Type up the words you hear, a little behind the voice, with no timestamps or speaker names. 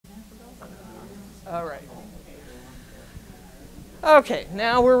All right. Okay,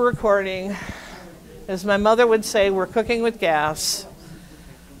 now we're recording. As my mother would say, we're cooking with gas.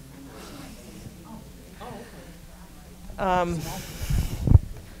 Just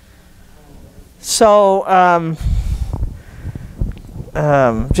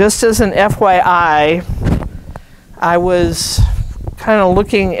as an FYI, I was kind of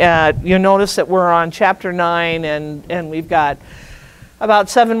looking at, you notice that we're on chapter 9 and we've got about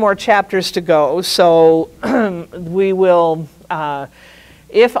 7 more chapters to go. So we will,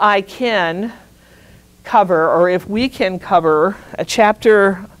 if I can cover, or if we can cover a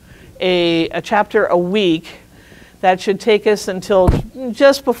chapter a week, that should take us until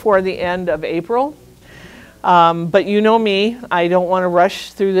just before the end of April. But you know me, I don't want to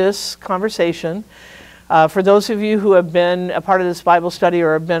rush through this conversation. For those of you who have been a part of this Bible study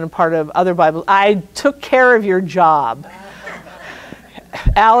or have been a part of other Bibles, I took care of your job.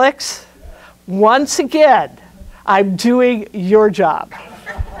 Alex, once again, I'm doing your job.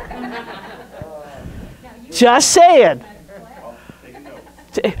 Just saying.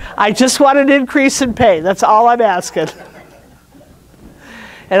 I just want an increase in pay. That's all I'm asking.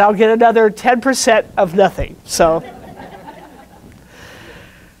 And I'll get another 10% of nothing. So,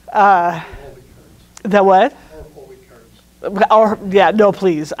 the what? Or, yeah, no,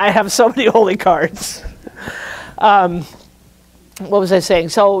 please. I have so many holy cards. What was I saying?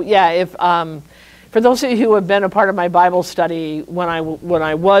 So, yeah, if for those of you who have been a part of my Bible study, when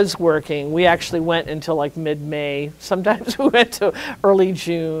I was working, we actually went until like mid-May. Sometimes we went to early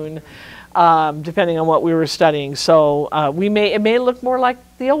June, depending on what we were studying. So it may look more like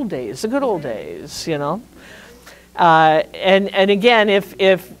the old days, the good old days, you know. And again,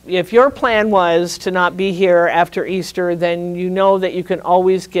 if your plan was to not be here after Easter, then you know that you can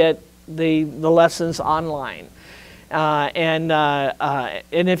always get the lessons online. And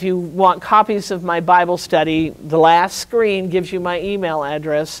if you want copies of my Bible study, the last screen gives you my email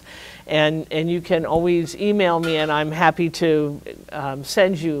address, and you can always email me, and I'm happy to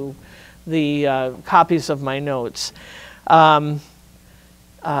send you the copies of my notes. Okay,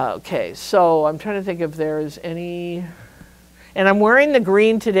 so I'm trying to think if there's any, and I'm wearing the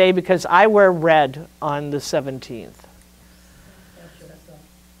green today because I wear red on the 17th.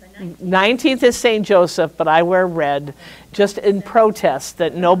 19th is St. Joseph, but I wear red just in protest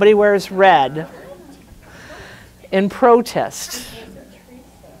that nobody wears red. In protest.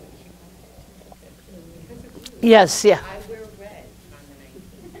 Yes, yeah.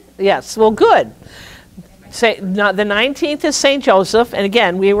 Yes, well, good. The 19th is St. Joseph, and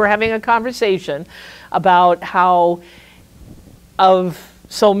again, we were having a conversation about how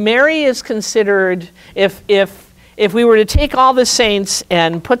so Mary is considered, if we were to take all the saints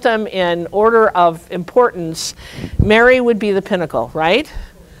and put them in order of importance, Mary would be the pinnacle, right?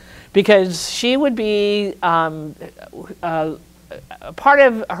 Because she would be, part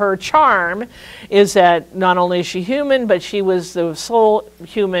of her charm is that not only is she human, but she was the sole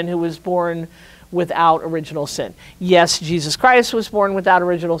human who was born without original sin. Yes, Jesus Christ was born without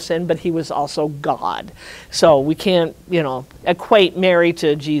original sin, but he was also God. So we can't, equate Mary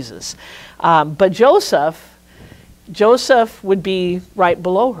to Jesus. But Joseph would be right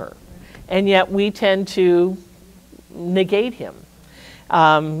below her, and yet we tend to negate him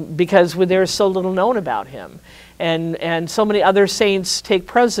because there's so little known about him, and so many other saints take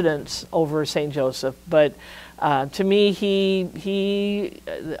precedence over Saint Joseph. But to me,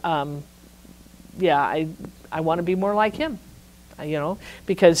 I want to be more like him,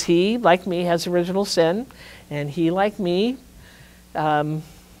 because he, like me, has original sin, and he, like me,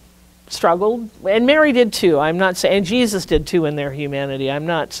 struggled, and Mary did too. I'm not saying, and Jesus did too in their humanity. I'm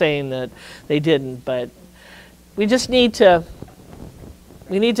not saying that they didn't, but we just need to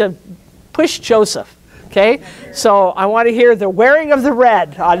push Joseph, okay? So I want to hear the wearing of the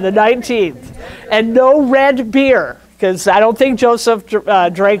red on the 19th, and no red beer, because I don't think Joseph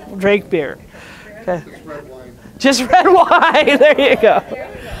drank beer. Okay. Just red wine. There you go.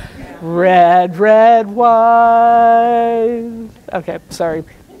 Red wine. Okay, sorry.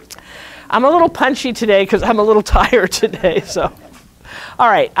 I'm a little punchy today because I'm a little tired today. So, all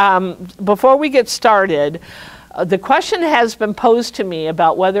right. Before we get started, the question has been posed to me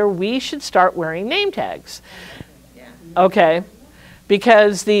about whether we should start wearing name tags. Okay,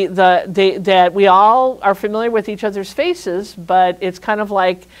 because that we all are familiar with each other's faces, but it's kind of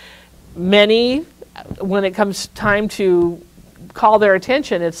like many, when it comes time to call their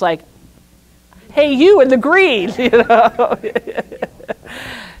attention, it's like, "Hey, you in the green,"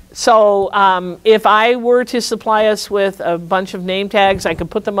 So if I were to supply us with a bunch of name tags, I could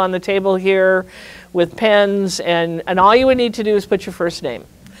put them on the table here with pens, and all you would need to do is put your first name.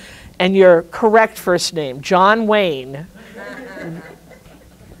 and your correct first name, John Wayne,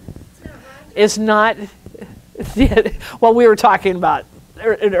 is not, well, we were talking about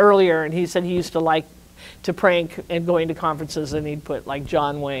it earlier, and he said he used to like to prank and going to conferences, and he'd put like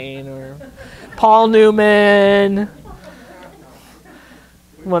John Wayne or Paul Newman.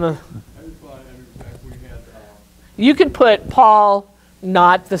 You can put Paul,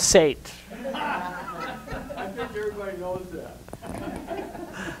 not the saint. I think everybody knows that. I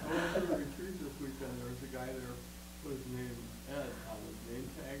went to the retreat this weekend. There was a guy there put his name Ed on his name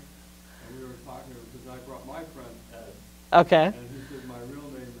tag, and we were talking because I brought my friend Ed. Okay. And he said my real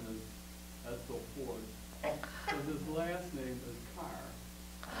name is Edsel Ford, but his last name is Carr.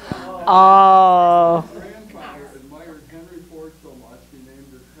 Oh. His grandfather admired Henry Ford so much he named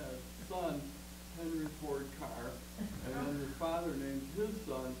his son Henry Ford Carr, and then his father named his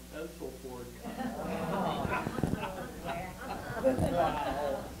son Edsel Ford Carr.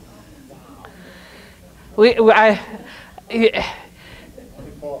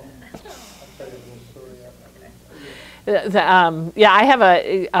 Yeah, I have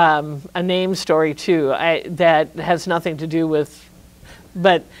a name story too. That has nothing to do with,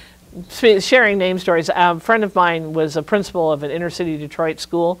 but sharing name stories. A friend of mine was a principal of an inner city Detroit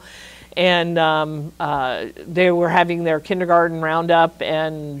school, and they were having their kindergarten roundup,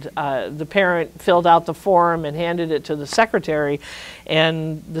 and the parent filled out the form and handed it to the secretary,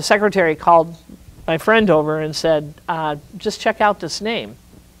 and the secretary called my friend over and said, just check out this name.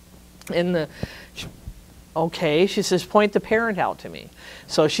 And okay, she says, point the parent out to me.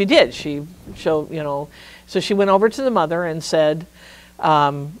 So she did. She showed, so she went over to the mother and said,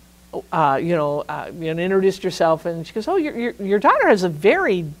 introduced herself, and she goes, oh, your daughter has a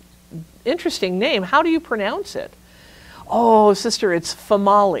very interesting name. How do you pronounce it? Oh, sister, it's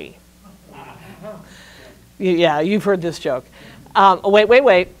Famali. Yeah, you've heard this joke.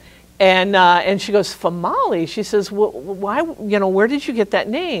 Wait. And she goes, Famali? She says, well, why, where did you get that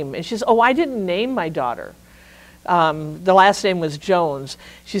name? And she says, oh, I didn't name my daughter. The last name was Jones.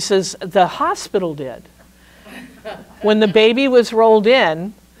 She says, the hospital did. When the baby was rolled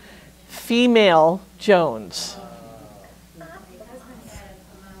in, female Jones.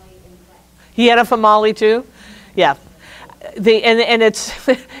 He had a Famali too? Yeah. And it's,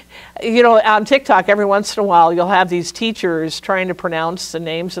 on TikTok, every once in a while, you'll have these teachers trying to pronounce the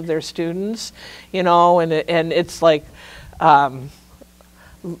names of their students, and it's like, and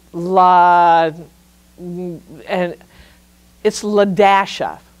it's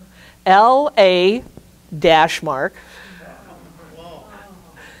Ladasha. L-A dash mark.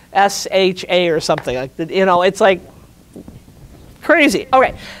 S-H-A or something like that. It's like crazy.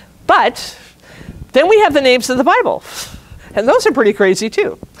 Okay. But then we have the names of the Bible. And those are pretty crazy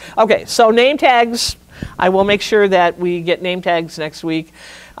too. Okay, so name tags. I will make sure that we get name tags next week.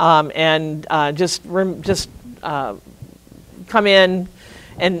 And just come in.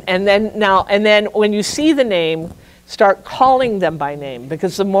 And then when you see the name, start calling them by name.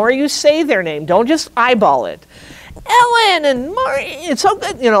 Because the more you say their name, don't just eyeball it. Ellen and Mari, it's so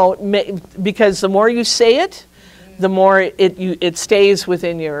good, because the more you say it, the more it stays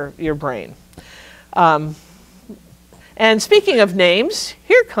within your brain. And speaking of names,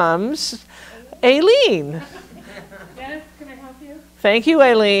 here comes Aileen. Dennis, can I help you? Thank you,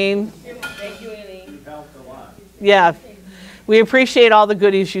 Aileen. Thank you, Aileen. You've helped a lot. Yeah, we appreciate all the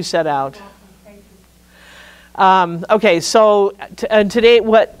goodies you set out. Thank you. Okay, so today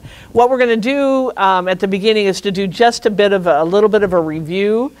what we're going to do at the beginning is to do just a little bit of a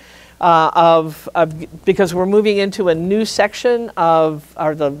review because we're moving into a new section or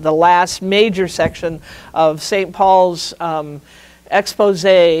the last major section of St. Paul's expose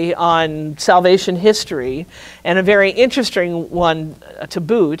on salvation history, and a very interesting one to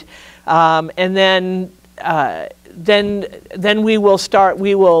boot. And then we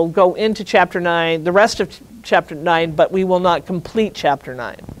will go into chapter 9, the rest of chapter 9, but we will not complete chapter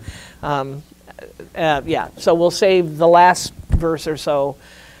 9. So we'll save the last verse or so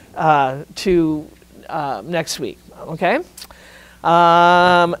to next week, okay?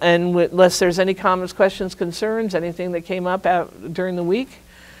 And unless there's any comments, questions, concerns, anything that came up during the week,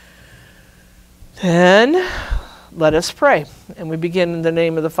 then let us pray. And we begin in the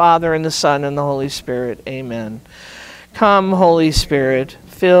name of the Father, and the Son, and the Holy Spirit. Amen. Come, Holy Spirit,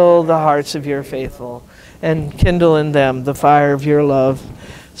 fill the hearts of your faithful, and kindle in them the fire of your love.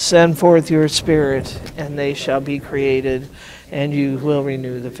 Send forth your Spirit, and they shall be created, and you will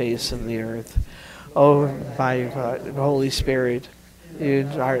renew the face of the earth. Oh, by your Holy Spirit, you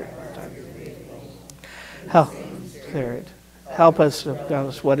are, help us to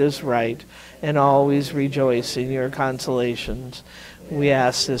know what is right, and always rejoice in your consolations. We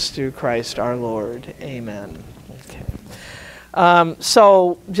ask this through Christ our Lord. Amen. Okay.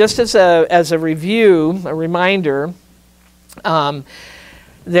 So just as a review, a reminder, the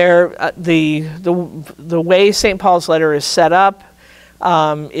way St. Paul's letter is set up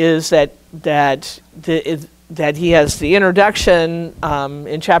is that he has the introduction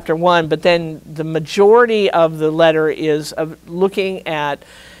in chapter 1, but then the majority of the letter is of looking at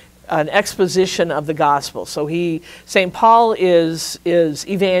an exposition of the gospel. So St. Paul is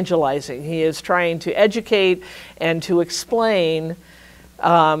evangelizing. He is trying to educate and to explain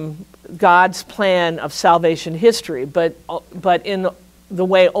God's plan of salvation history, but in the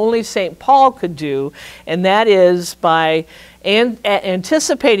way only St. Paul could do, and that is by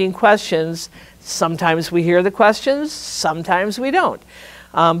anticipating questions. Sometimes we hear the questions, sometimes we don't.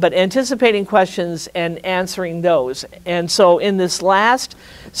 But anticipating questions and answering those. And so in this last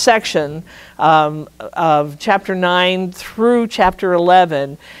section of chapter 9 through chapter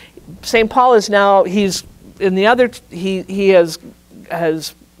 11, St. Paul is now, he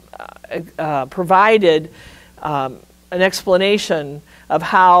has provided an explanation of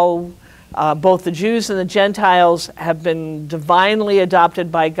how both the Jews and the Gentiles have been divinely adopted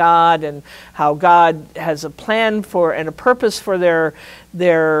by God, and how God has a plan for and a purpose for their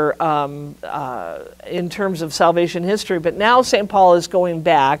in terms of salvation history. But now St. Paul is going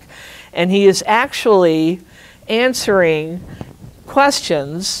back, and he is actually answering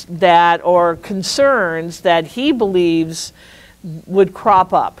questions or concerns that he believes would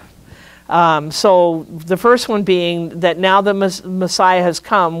crop up. So the first one being that now the Messiah has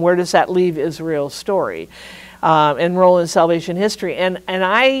come, where does that leave Israel's story and role in salvation history? And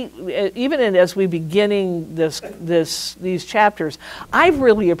I, even as we beginning these chapters, I've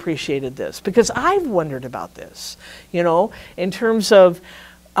really appreciated this, because I've wondered about this, in terms of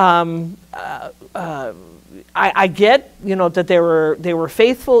I get, that they were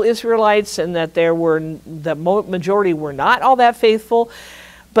faithful Israelites, and that the majority were not all that faithful.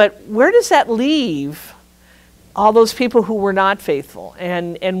 But where does that leave all those people who were not faithful?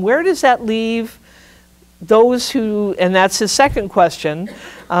 And where does that leave those who, and that's his second question,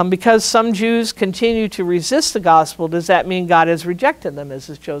 because some Jews continue to resist the gospel, does that mean God has rejected them as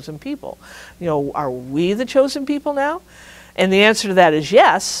his chosen people? Are we the chosen people now? And the answer to that is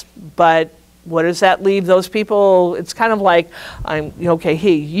yes, but what does that leave those people? It's kind of like,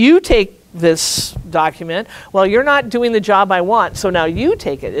 hey, you take this document. Well, you're not doing the job I want, so now you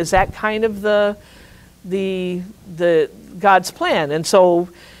take it. Is that kind of the God's plan? And so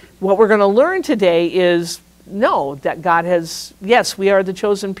what we're going to learn today is no, that God has, yes, we are the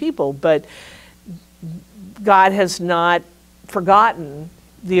chosen people, but God has not forgotten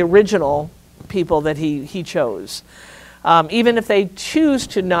the original people that he chose. Even if they choose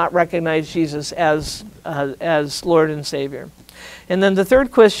to not recognize Jesus as Lord and Savior. And then the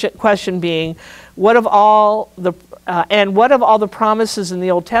third question being, what of all the promises in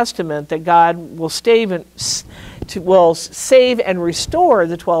the Old Testament that God will save and restore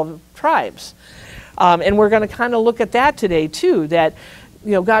the 12 tribes? And we're going to kind of look at that today too. That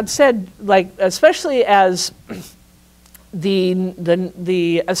God said, especially as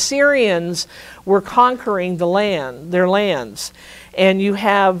the Assyrians were conquering their lands, and you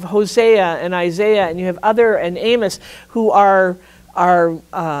have Hosea and Isaiah, and you have and Amos, who are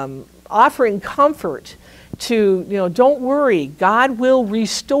offering comfort to, don't worry, God will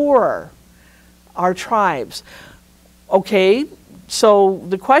restore our tribes. Okay, so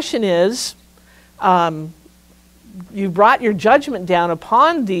the question is, you brought your judgment down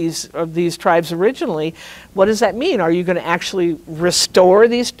upon these tribes originally. What does that mean? Are you going to actually restore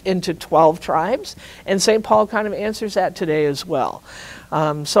these into 12 tribes? And St. Paul kind of answers that today as well.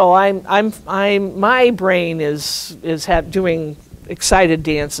 So my brain is doing excited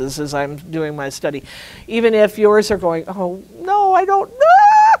dances as I'm doing my study, even if yours are going, oh no, I don't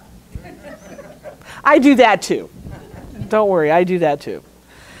know. I do that too. Don't worry, I do that too.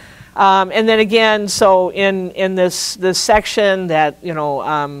 And then again, so in this section that,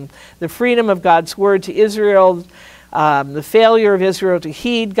 the freedom of God's word to Israel, the failure of Israel to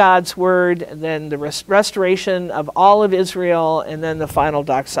heed God's word, and then the restoration of all of Israel, and then the final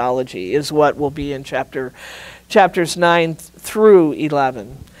doxology is what will be in chapters 9 through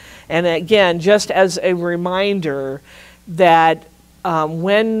 11. And again, just as a reminder that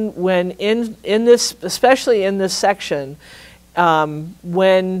when in this, especially in this section,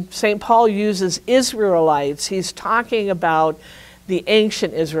 when St. Paul uses Israelites, he's talking about the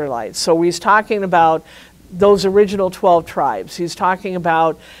ancient Israelites. So he's talking about those original 12 tribes. He's talking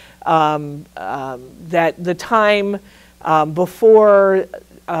about that the time before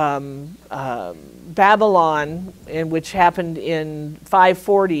Babylon, which happened in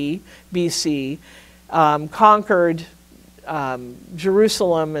 540 BC, conquered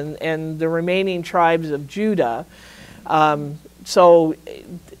Jerusalem and the remaining tribes of Judah.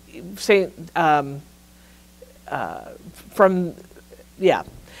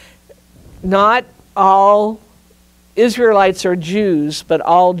 Not all Israelites are Jews, but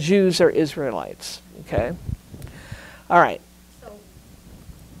all Jews are Israelites. Okay? All right. So,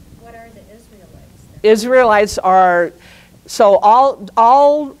 what are the Israelites then? Israelites are, so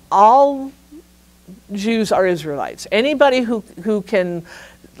all Jews are Israelites. Anybody who can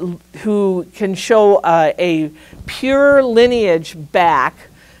show a pure lineage back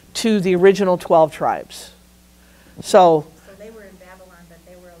to the original 12 tribes. So they were in Babylon, but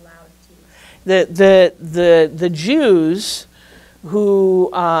they were allowed to. the Jews who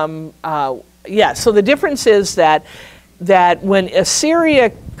so the difference is that when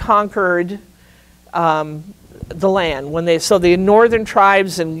Assyria conquered the land, the northern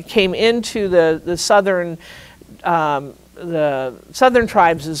tribes and came into the southern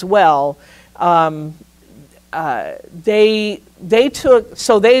tribes as well, they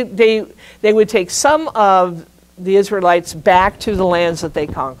would take some of the Israelites back to the lands that they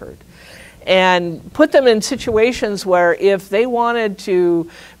conquered and put them in situations where if they wanted to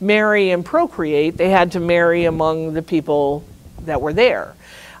marry and procreate, they had to marry among the people that were there.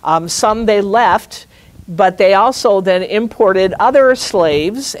 Some they left, but they also then imported other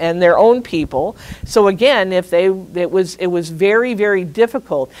slaves and their own people. So again, it was very, very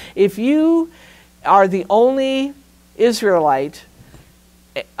difficult. If you are the only Israelite,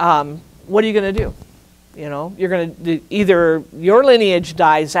 what are you going to do? You know, you're going to either your lineage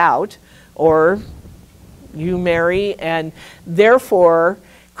dies out, or you marry and therefore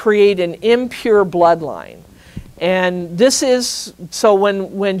create an impure bloodline. And this is, so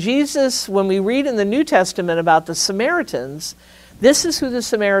when we read in the New Testament about the Samaritans, this is who the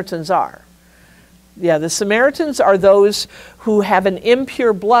Samaritans are. Yeah, the Samaritans are those who have an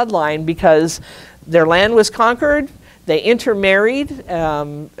impure bloodline because their land was conquered, they intermarried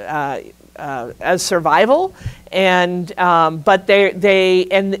as survival, and but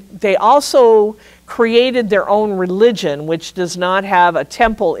they also created their own religion, which does not have a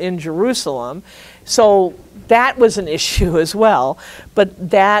temple in Jerusalem. So that was an issue as well. But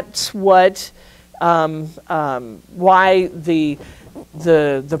that's what why the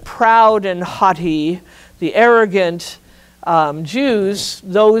proud and haughty, the arrogant Jews,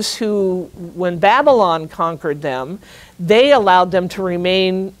 those who, when Babylon conquered them, they allowed them to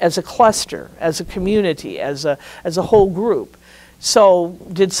remain as a cluster, as a community, as a whole group. So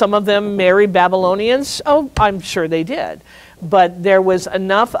did some of them marry Babylonians? Oh, I'm sure they did. But there was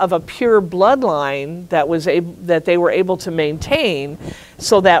enough of a pure bloodline that they were able to maintain,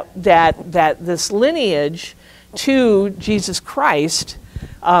 so that this lineage to Jesus Christ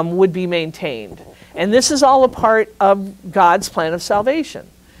would be maintained. And this is all a part of God's plan of salvation.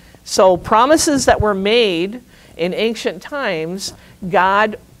 So promises that were made in ancient times,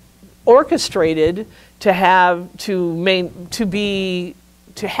 God orchestrated to happen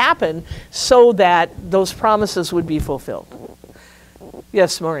so that those promises would be fulfilled.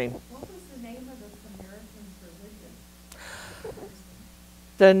 Yes, Maureen. What was the name of the Samaritan religion?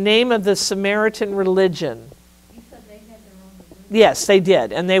 The name of the Samaritan religion. You said they had their own religion. Yes, they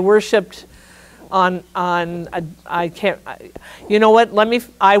did, and they worshipped I can't. You know what?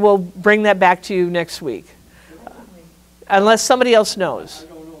 I will bring that back to you next week, unless somebody else knows. I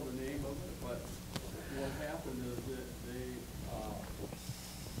don't know the name of it, but what happened is that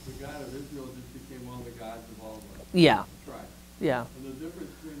the God of Israel just became one of the gods of all the Yeah. tribes. Yeah. And the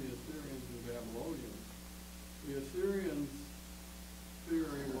difference between the Assyrians and the Assyrians'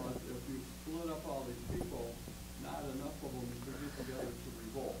 theory was if you split up all these people, not enough of them could get together to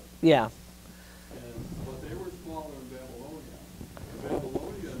revolt. Yeah. But they were smaller in Babylonia. The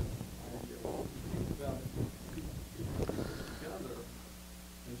Babylonians idea was to keep them together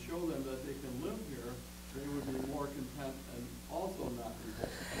and show them that they can live here, they would be more content and also not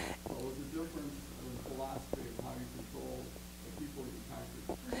revolt. So it was a difference in philosophy of how you control the people you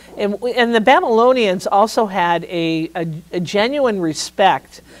conquered. And the Babylonians also had a genuine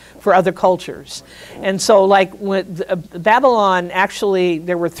respect for other cultures. And so like with Babylon, actually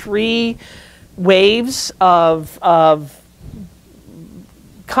there were 3 waves of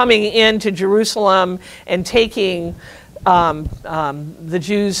coming into Jerusalem and taking the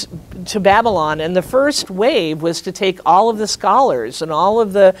Jews to Babylon. And the first wave was to take all of the scholars and all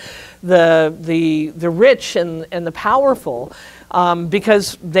of the rich and the powerful,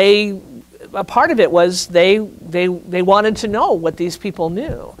 because a part of it was they wanted to know what these people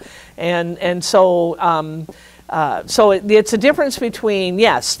knew, and so it's a difference between,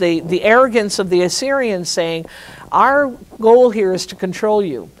 yes, the arrogance of the Assyrians saying, our goal here is to control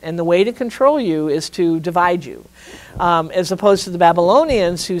you, and the way to control you is to divide you, as opposed to the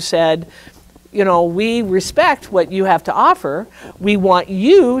Babylonians who said, you know, we respect what you have to offer. We want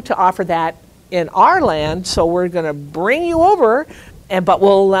you to offer that in our land, so we're going to bring you over, but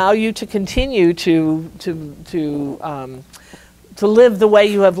we'll allow you to continue to live the way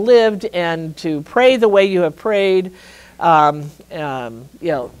you have lived and to pray the way you have prayed, you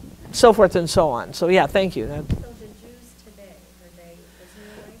know, so forth and so on. So yeah, thank you. So the Jews today, are they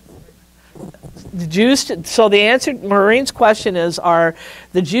Israelites? The Jews, so the answer, Maureen's question is, are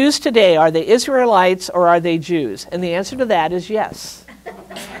the Jews today, are they Israelites or are they Jews? And the answer to that is yes.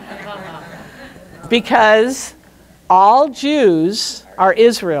 Because all Jews are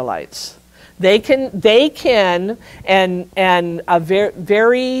Israelites. They can, and a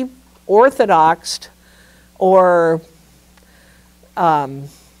very orthodox, or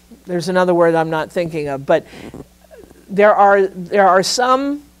there's another word I'm not thinking of, but there are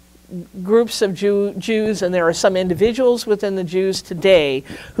some groups of Jews, and there are some individuals within the Jews today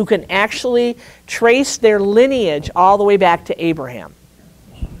who can actually trace their lineage all the way back to Abraham.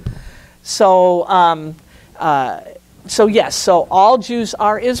 So, so yes, so all Jews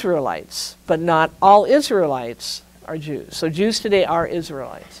are Israelites, but not all Israelites are Jews. So Jews today are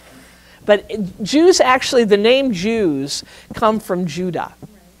Israelites. But Jews, actually, the name Jews come from Judah,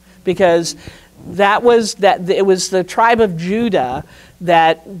 because it was the tribe of Judah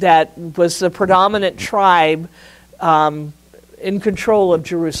that was the predominant tribe in control of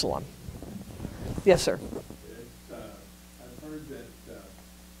Jerusalem. Yes, sir. I've heard that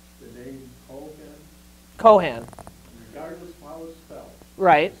the name Kohan. regardless of how it's spelled,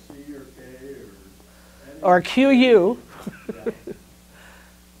 Right. C or K Or QU. yeah,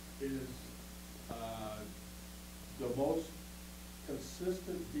 is the most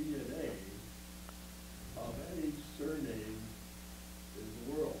consistent DNA of any surname in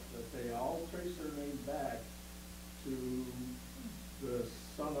the world. That they all trace their name back to the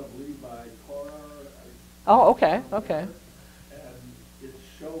son of Levi, Korah. Oh, okay, okay. And it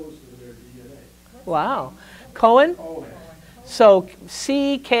shows in their DNA. Wow. Cohen? Cohen. So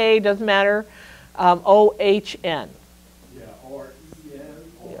CK doesn't matter. OHN. Yeah, or EN.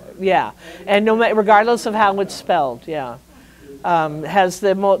 Or Yeah, and regardless of how it's spelled, yeah, has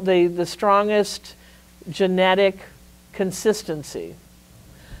the strongest genetic consistency.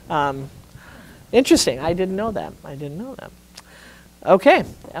 Interesting. I didn't know that. Okay.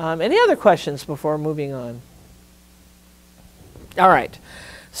 Any other questions before moving on? All right.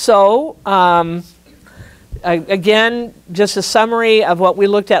 So again, just a summary of what we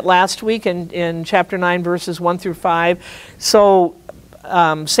looked at last week in chapter 9, verses 1 through 5. So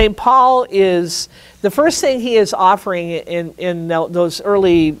St. Paul is, the first thing he is offering in those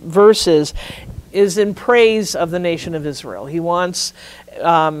early verses is in praise of the nation of Israel. He wants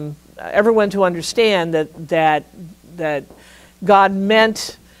everyone to understand that God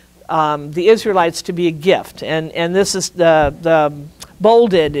meant the Israelites to be a gift. And this is the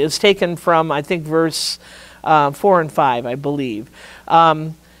bolded is taken from, I think, verse 4 and 5, I believe.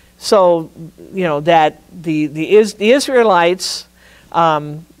 So, you know, that the Israelites,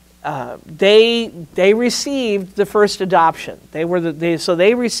 they received the first adoption. So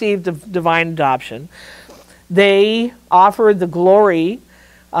they received the divine adoption. They offered the glory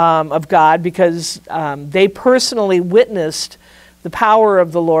of God because they personally witnessed the power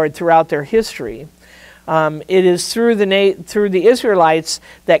of the Lord throughout their history. It is through the Israelites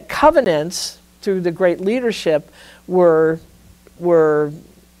that covenants, through the great leadership, were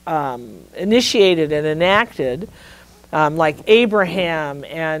initiated and enacted, like Abraham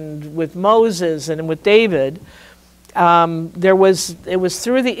and with Moses and with David. It was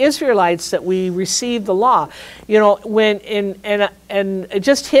through the Israelites that we received the law. You know, and it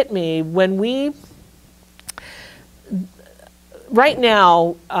just hit me when we right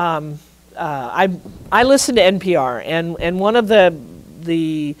now. I listen to NPR, and one of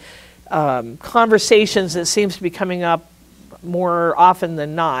the conversations that seems to be coming up more often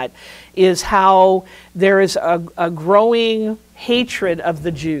than not is how there is a growing hatred of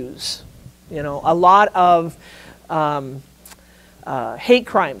the Jews. You know, a lot of hate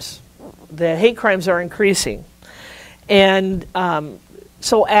crimes. The hate crimes are increasing, and and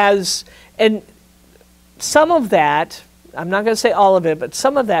some of that, I'm not going to say all of it, but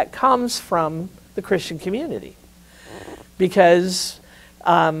some of that comes from the Christian community. Because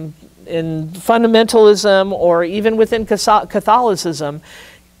in fundamentalism or even within Catholicism,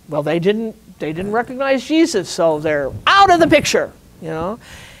 well, they didn't they didn't recognize Jesus, so they're out of the picture, you know.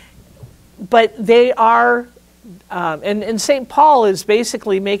 But they are, and St. Paul is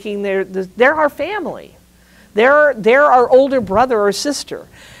basically making they're our family. They're our older brother or sister.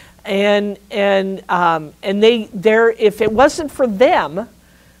 And if it wasn't for them,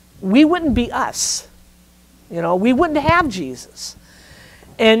 we wouldn't be us. You know, we wouldn't have Jesus.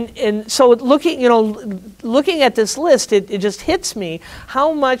 And so looking at this list, it just hits me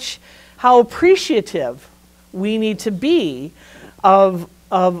how appreciative we need to be of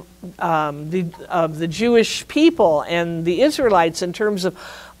the Jewish people and the Israelites in terms of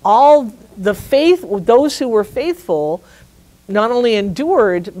all the faith, those who were faithful, not only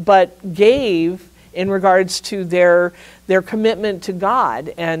endured, but gave in regards to their commitment to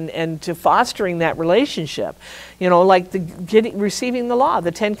God and to fostering that relationship. You know, like receiving the law,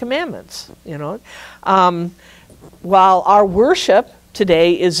 the 10 Commandments, you know. While our worship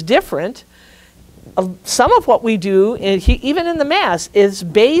today is different, some of what we do, even in the Mass, is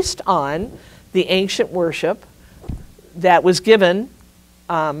based on the ancient worship that was given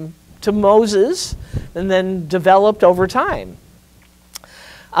to Moses and then developed over time.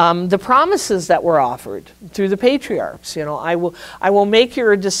 The promises that were offered through the patriarchs, you know, I will make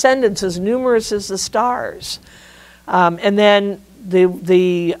your descendants as numerous as the stars, and then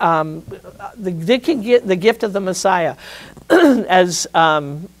the gift of the Messiah, as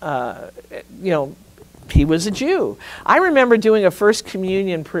you know, he was a Jew. I remember doing a first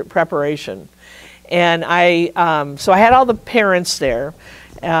communion preparation, and so I had all the parents there.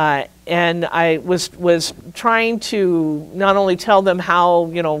 And I was trying to not only tell them how,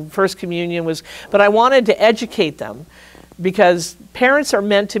 you know, First Communion was, but I wanted to educate them, because parents are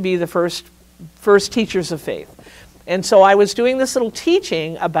meant to be the first teachers of faith. And so I was doing this little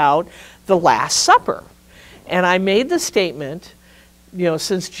teaching about the Last Supper. And I made the statement, you know,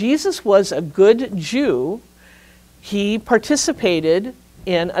 since Jesus was a good Jew, he participated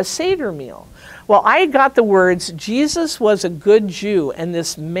in a Seder meal. Well, I got the words, Jesus was a good Jew, and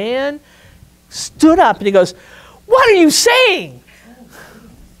this man stood up and he goes, "What are you saying?"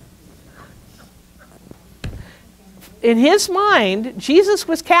 In his mind, Jesus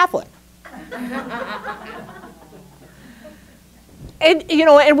was Catholic. And, you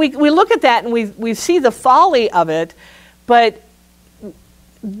know, and we look at that and we see the folly of it, but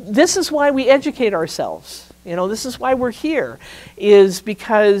this is why we educate ourselves. You know, this is why we're here, is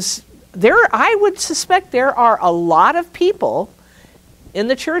because I would suspect there are a lot of people in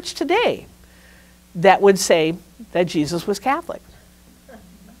the church today that would say that Jesus was Catholic,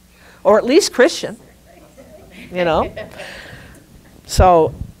 or at least Christian, you know.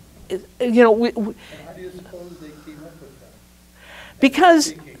 So, you know, How do you suppose they came up with that?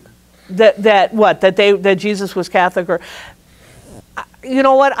 because that Jesus was Catholic, or you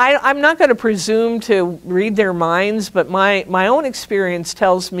know what, I'm not going to presume to read their minds, but my own experience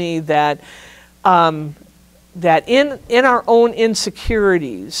tells me that that in our own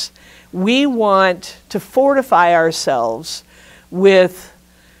insecurities, we want to fortify ourselves with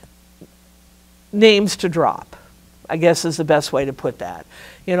names to drop, I guess is the best way to put that.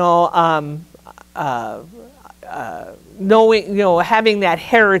 You know, knowing, you know, having that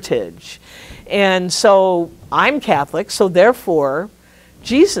heritage. And so I'm Catholic, so therefore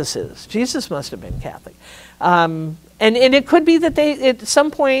Jesus must have been Catholic. And it could be that at some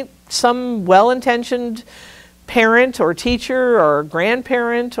point, some well-intentioned parent or teacher or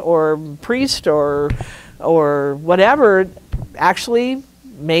grandparent or priest or whatever actually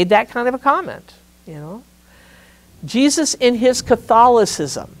made that kind of a comment, you know. Jesus in his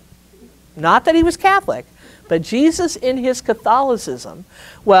Catholicism, not that he was Catholic, but Jesus in his Catholicism,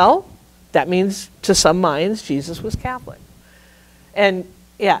 well, that means to some minds Jesus was Catholic. And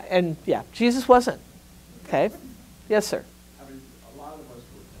yeah, Jesus wasn't. Okay? Yes, sir. I mean, a lot of us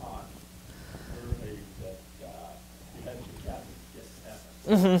were taught early that you had to be Catholic to get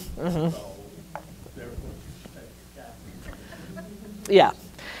to heaven. So, therefore, Catholic. Yeah.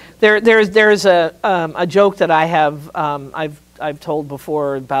 There's a joke that I have I've told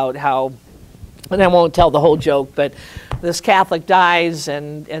before about how, and I won't tell the whole joke, but this Catholic dies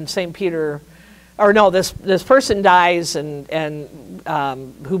and St. Peter, or no, this person dies and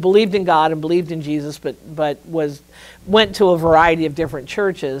who believed in God and believed in Jesus, but went to a variety of different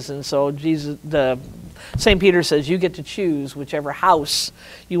churches, and so St. Peter says, you get to choose whichever house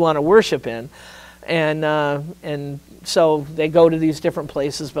you want to worship in, and so they go to these different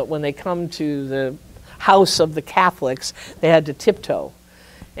places, but when they come to the house of the Catholics, they had to tiptoe.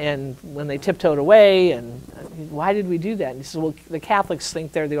 And when they tiptoed away, and why did we do that? And he says, well, the Catholics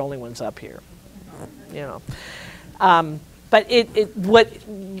think they're the only ones up here, you know. But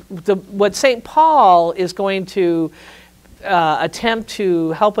what St. Paul is going to attempt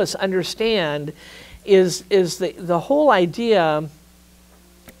to help us understand is the whole idea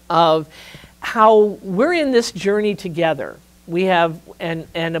of how we're in this journey together. We have, and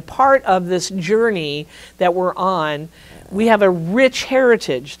a part of this journey that we're on, we have a rich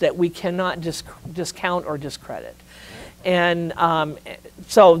heritage that we cannot discount or discredit. And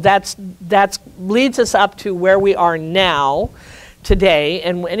so that's leads us up to where we are now, today.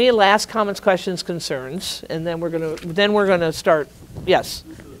 And any last comments, questions, concerns, and then we're gonna start. Yes.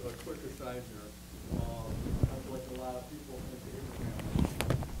 This is a quick aside here. Like a lot of people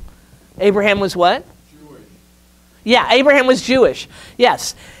think Abraham was what? Jewish. Yeah, Abraham was Jewish.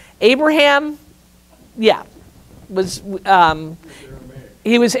 Yes, Abraham. Yeah, was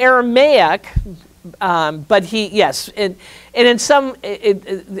he was Aramaic. But yes, and in some,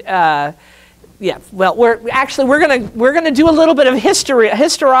 yeah. Well, we're gonna do a little bit of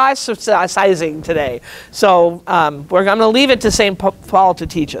historicizing today. So we're gonna leave it to St. Paul to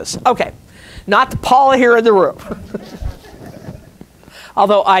teach us. Okay, not Paul here in the room.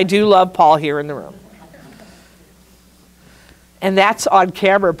 Although I do love Paul here in the room, and that's on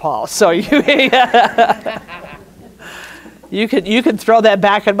camera, Paul. So you you could throw that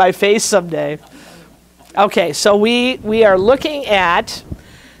back in my face someday. Okay, so we are looking at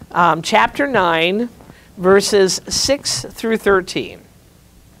chapter 9, verses 6 through 13.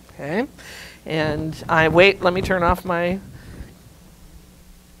 Okay, and let me turn off my...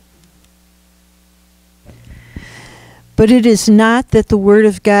 But it is not that the word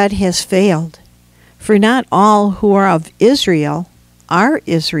of God has failed, for not all who are of Israel are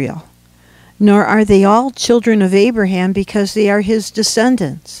Israel, nor are they all children of Abraham because they are his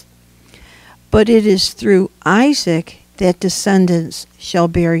descendants. But it is through Isaac that descendants shall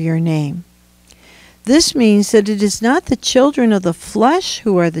bear your name. This means that it is not the children of the flesh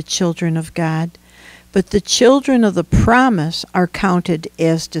who are the children of God, but the children of the promise are counted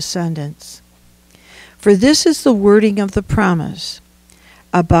as descendants. For this is the wording of the promise.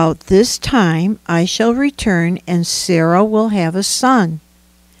 About this time I shall return, and Sarah will have a son.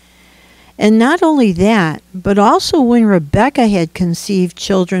 And not only that, but also when Rebekah had conceived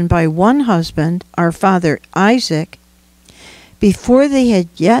children by one husband, our father Isaac, before they had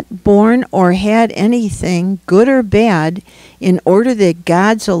yet born or had anything, good or bad, in order that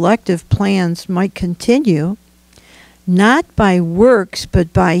God's elective plans might continue, not by works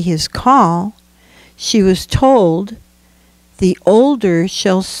but by his call, she was told, the older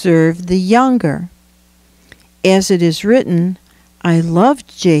shall serve the younger. As it is written, I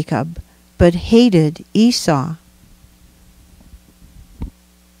loved Jacob, but hated Esau.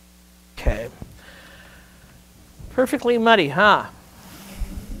 Okay. Perfectly muddy, huh?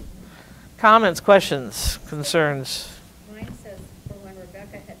 Comments, questions, concerns? Mine says, for when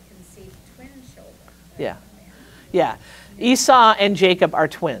Rebekah had conceived twin children. Yeah. Yeah. Esau and Jacob are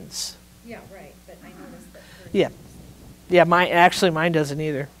twins. Yeah, right, but I noticed that. Yeah. Yeah, mine doesn't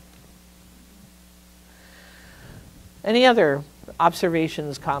either. Any other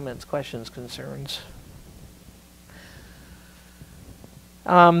observations, comments, questions, concerns?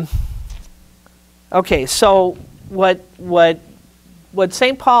 Okay, so what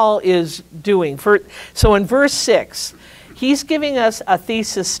St. Paul is doing, so in verse 6, he's giving us a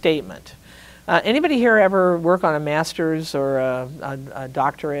thesis statement. Anybody here ever work on a master's or a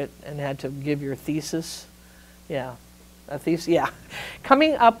doctorate and had to give your thesis? Yeah, a thesis, yeah.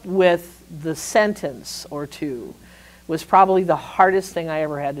 Coming up with the sentence or two was probably the hardest thing I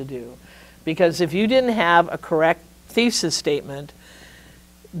ever had to do. Because if you didn't have a correct thesis statement,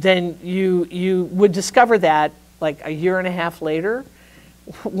 then you would discover that like a year and a half later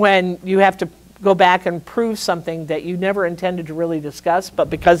when you have to go back and prove something that you never intended to really discuss, but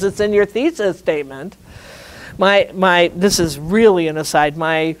because it's in your thesis statement. This is really an aside.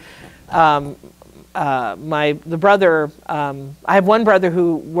 I have one brother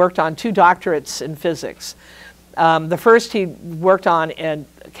who worked on 2 doctorates in physics. The first he worked on at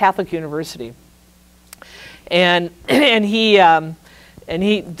Catholic University, and he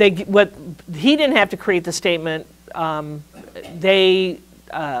didn't have to create the statement. They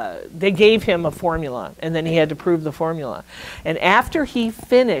gave him a formula, and then he had to prove the formula. And after he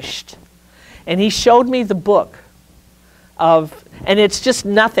finished, and he showed me the book and it's just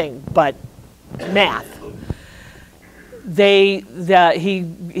nothing but math.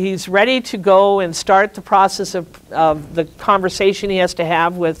 He's ready to go and start the process of the conversation he has to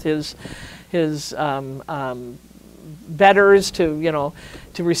have with his betters to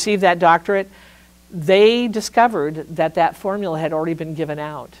receive that doctorate. They discovered that formula had already been given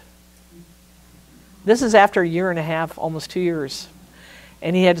out. This is after a year and a half, almost 2 years.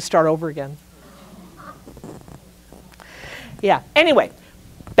 And he had to start over again. Yeah, anyway,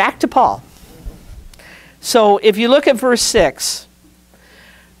 back to Paul. So if you look at verse 6,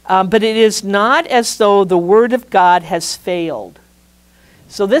 but it is not as though the word of God has failed.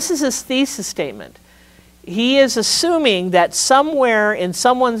 So this is his thesis statement. He is assuming that somewhere in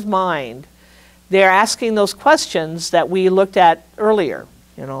someone's mind, they're asking those questions that we looked at earlier.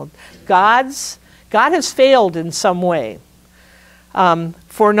 You know, God has failed in some way.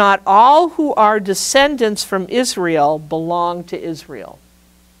 For not all who are descendants from Israel belong to Israel.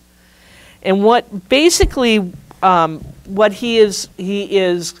 And what basically what he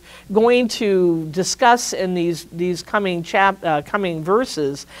is going to discuss in these coming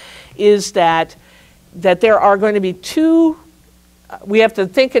verses is that there are going to be two. We have to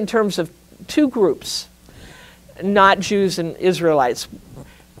think in terms of two groups, not Jews and Israelites,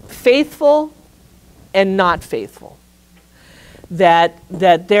 faithful and not faithful. That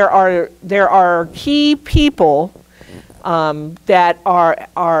there are key people that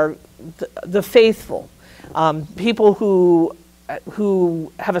are the faithful, people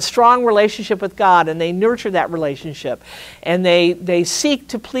who have a strong relationship with God, and they nurture that relationship, and they seek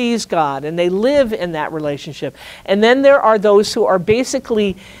to please God, and they live in that relationship. And then there are those who are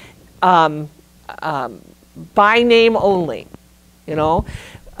basically by name only. You know,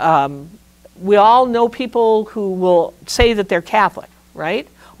 we all know people who will say that they're Catholic, right?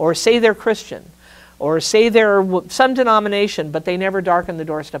 Or say they're Christian, or say they're some denomination, but they never darken the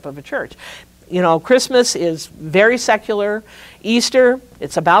doorstep of a church. You know, Christmas is very secular. Easter,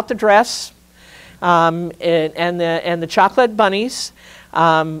 it's about the dress and the chocolate bunnies,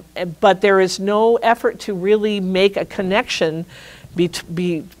 but there is no effort to really make a connection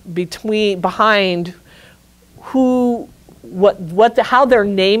behind how they're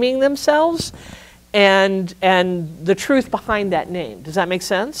naming themselves and the truth behind that name. Does that make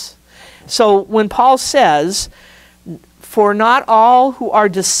sense? So when Paul says, for not all who are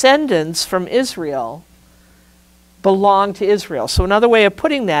descendants from Israel belong to Israel. So another way of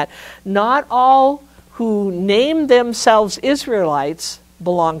putting that, not all who name themselves Israelites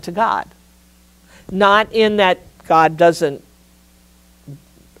belong to God. Not in that God doesn't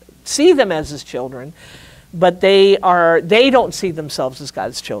see them as his children, but they don't see themselves as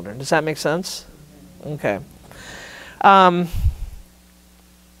God's children. Does that make sense? Okay.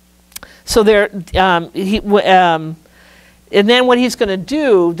 So there, and then what he's going to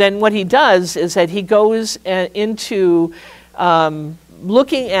do, then what he does is that he goes into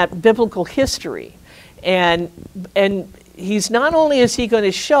looking at biblical history, and he's not only is he going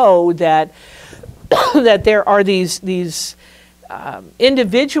to show that that there are these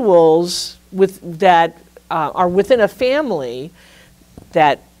individuals that are within a family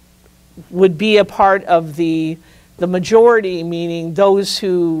that would be a part of the majority, meaning those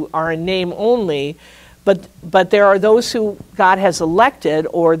who are in name only, but there are those who God has elected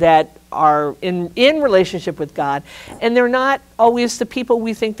or that are in relationship with God, and they're not always the people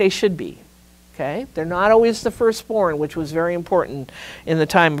we think they should be. Okay, they're not always the firstborn, which was very important in the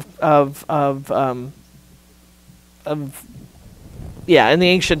time in the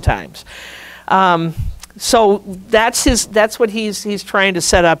ancient times. So that's what he's trying to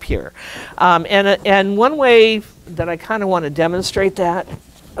set up here, and one way that I kind of want to demonstrate that,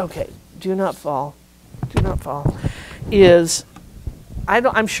 okay, do not fall, is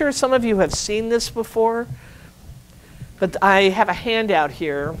I'm sure some of you have seen this before, but I have a handout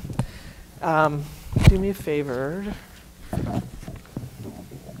here. Do me a favor,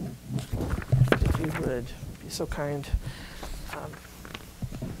 if you would be so kind.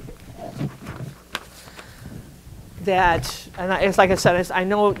 It's like I said, I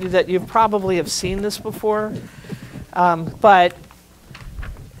know that you probably have seen this before, but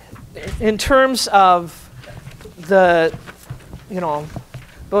in terms of the,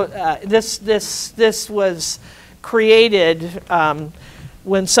 this was created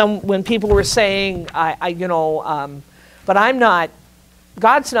when people were saying, but I'm not,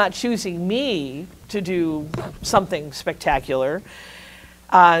 God's not choosing me to do something spectacular.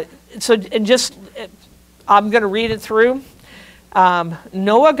 I'm going to read it through.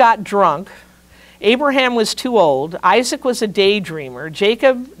 Noah got drunk. Abraham was too old. Isaac was a daydreamer.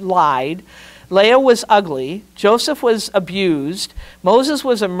 Jacob lied. Leah was ugly. Joseph was abused. Moses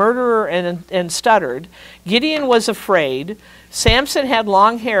was a murderer and stuttered. Gideon was afraid. Samson had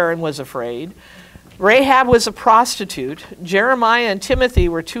long hair and was afraid. Rahab was a prostitute. Jeremiah and Timothy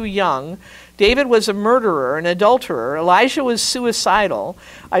were too young. David was a murderer, an adulterer. Elijah was suicidal.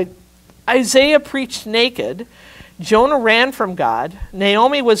 Isaiah preached naked. Jonah ran from God.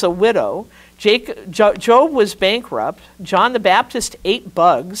 Naomi was a widow. Job was bankrupt. John the Baptist ate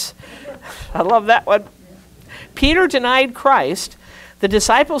bugs. I love that one. Peter denied Christ. The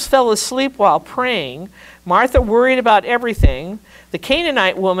disciples fell asleep while praying. Martha worried about everything. The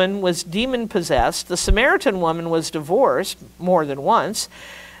Canaanite woman was demon-possessed. The Samaritan woman was divorced more than once.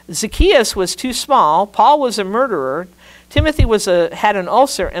 Zacchaeus was too small. Paul was a murderer. Timothy had an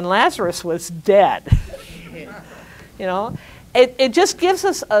ulcer, and Lazarus was dead. You know, it just gives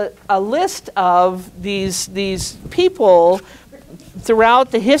us a list of these people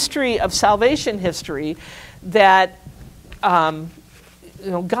throughout the history of salvation history that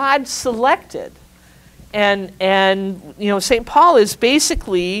God selected, and St. Paul is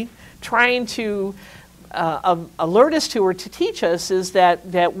basically trying to alert us to, or to teach us, is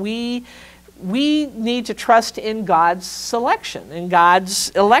that we need to trust in God's selection, in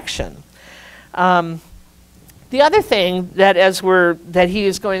God's election. The other thing that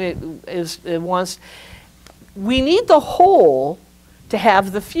we need the whole to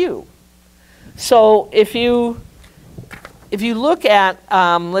have the few. So if you look at,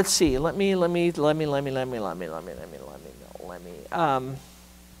 let's see, all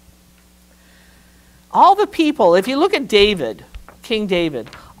the people, if you look at David, King David,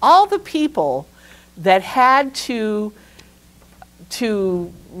 all the people that had to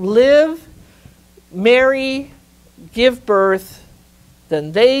live, marry, give birth,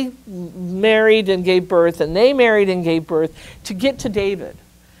 then they married and gave birth, and they married and gave birth to get to David.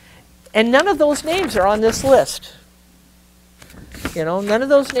 And none of those names are on this list. None of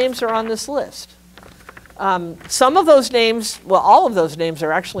those names are on this list. Some of those names, well, all of those names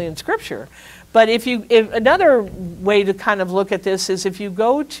are actually in Scripture. But if another way to kind of look at this is if you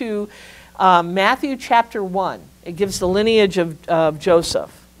go to Matthew chapter 1, it gives the lineage of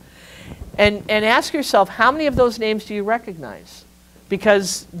Joseph. And ask yourself, how many of those names do you recognize?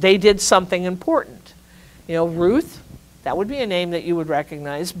 Because they did something important. Ruth, that would be a name that you would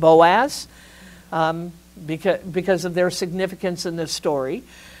recognize. Boaz, because of their significance in this story.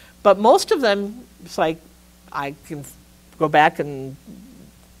 But most of them, it's like, I can go back and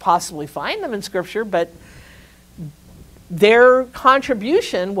possibly find them in Scripture, but their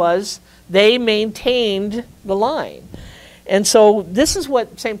contribution was they maintained the line. And so this is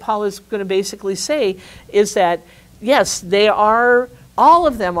what St. Paul is going to basically say, is that, yes, all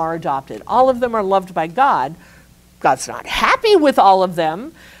of them are adopted. All of them are loved by God. God's not happy with all of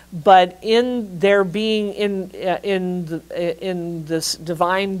them, but in their being in this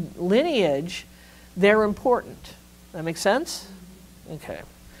divine lineage, they're important. That make sense? Okay.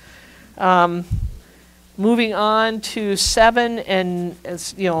 Moving on to 7 and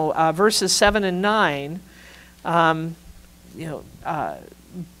verses 7 and 9.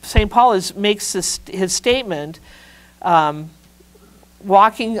 St. Paul makes his statement,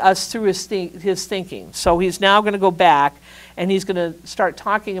 walking us through his thinking. So he's now going to go back, and he's going to start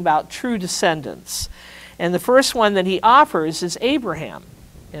talking about true descendants. And the first one that he offers is Abraham.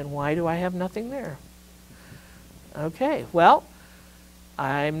 And why do I have nothing there? Okay, well,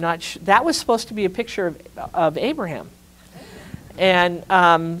 I'm not sure. That was supposed to be a picture of Abraham. And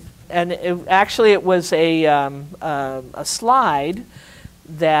it was a slide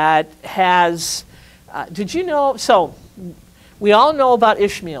that has, did you know, so we all know about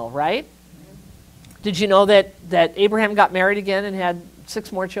Ishmael, right? Did you know that Abraham got married again and had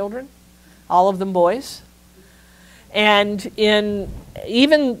 6 more children? All of them boys? And even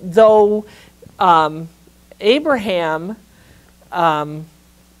though Abraham,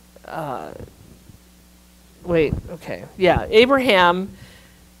 Abraham,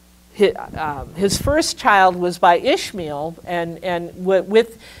 his first child was by Ishmael, and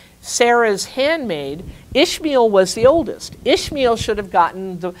with Sarah's handmaid. Ishmael was the oldest. Ishmael should have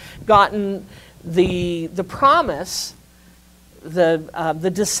gotten the promise,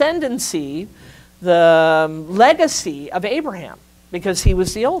 the descendancy, the legacy of Abraham, because he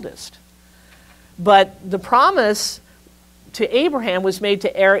was the oldest. But the promise to Abraham was made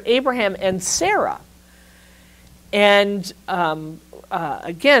to Abraham and Sarah. And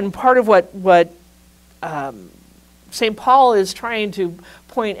again, part of what St. Paul is trying to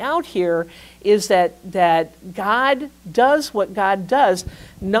point out here is that God does what God does,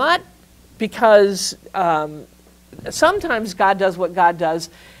 not because sometimes God does what God does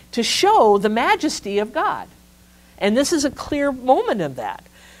to show the majesty of God. And this is a clear moment of that.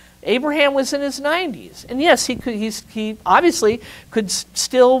 Abraham was in his 90s, and yes, he obviously could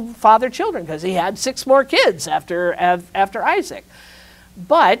still father children because he had 6 more kids after Isaac.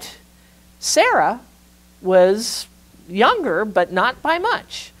 But Sarah was younger, but not by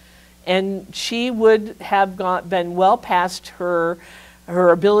much. and she would have been well past her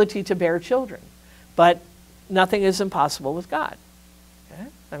ability to bear children. But nothing is impossible with God. Okay?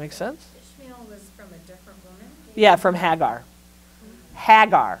 That makes sense? Ishmael was from a different woman? Yeah, from Hagar.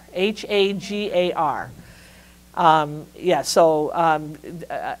 Hagar, Hagar. Yeah, so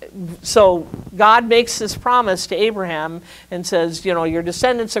God makes this promise to Abraham and says, you know, your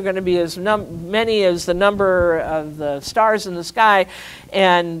descendants are going to be as many as the number of the stars in the sky.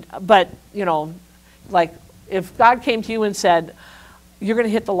 But, you know, like if God came to you and said, you're going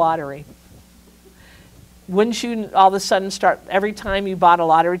to hit the lottery, wouldn't you all of a sudden start, every time you bought a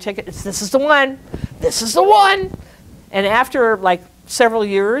lottery ticket, this is the one, this is the one. And after like several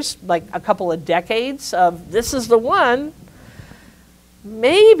years, like a couple of decades of this is the one,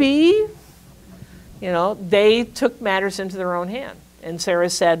 maybe, you know, they took matters into their own hand. And Sarah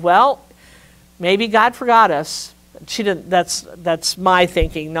said, well, maybe God forgot us. She didn't, that's my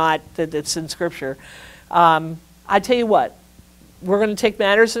thinking, not that it's in Scripture. I tell you what, we're going to take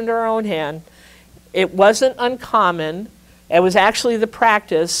matters into our own hand. It wasn't uncommon. It was actually the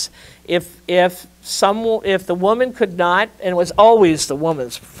practice. If the woman could not, and it was always the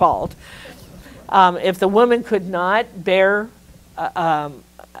woman's fault, if the woman could not bear a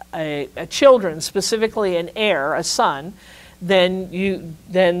children, specifically an heir, a son, then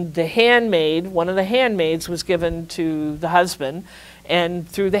the handmaid, one of the handmaids, was given to the husband, and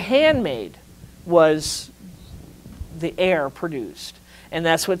through the handmaid was the heir produced, and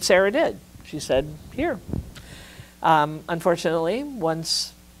that's what Sarah did. She said, "Here." Unfortunately,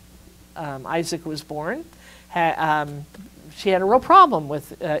 once Isaac was born, she had a real problem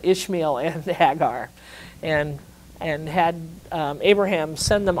with Ishmael and Hagar, and had Abraham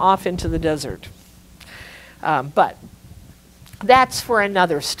send them off into the desert. But that's for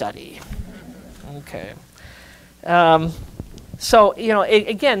another study. Okay. So, you know,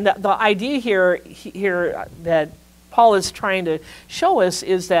 again, the idea here that Paul is trying to show us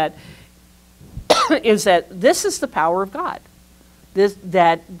is that this is the power of God.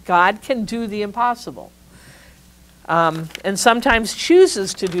 That God can do the impossible. And sometimes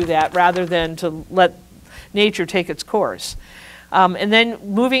chooses to do that rather than to let nature take its course. And then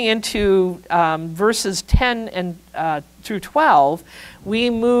moving into verses 10 and through 12, we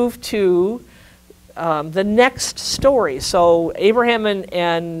move to the next story. So Abraham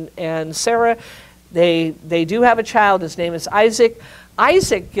and Sarah, they do have a child. His name is Isaac.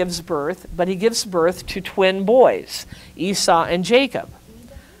 Isaac gives birth, but he gives birth to twin boys, Esau and Jacob.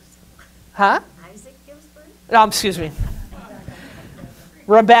 Huh? Isaac gives birth? Oh, excuse me.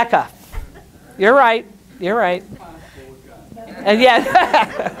 Rebecca. You're right. You're right. And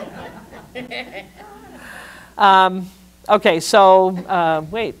yeah. Okay, so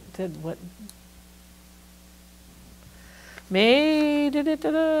wait. What?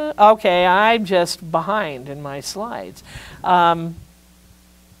 Okay, I'm just behind in my slides.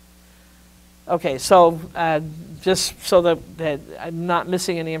 Okay, so just so that I'm not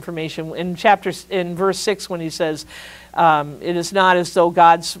missing any information, in verse 6 when he says, it is not as though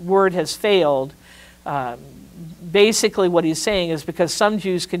God's word has failed, basically what he's saying is because some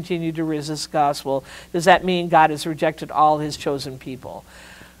Jews continue to resist the gospel, does that mean God has rejected all his chosen people?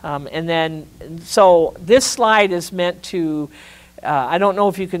 And then, so this slide is meant to, I don't know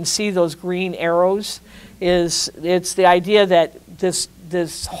if you can see those green arrows, it's the idea that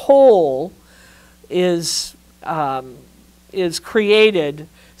this whole is created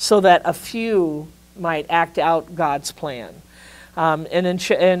so that a few might act out God's plan. And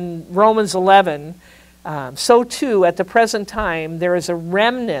in Romans 11, so too at the present time there is a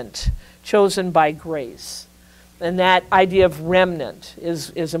remnant chosen by grace. And that idea of remnant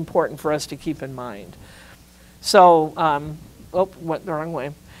is important for us to keep in mind. So, went the wrong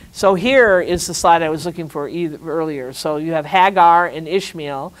way. So here is the slide I was looking for earlier. So you have Hagar and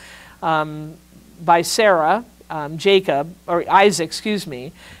Ishmael by Sarah, Jacob, or Isaac, excuse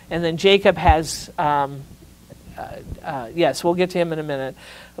me. And then Jacob has, yes, we'll get to him in a minute.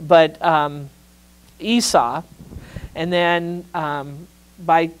 But Esau. And then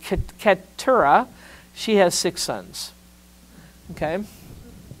by Keturah, she has 6 sons. Okay?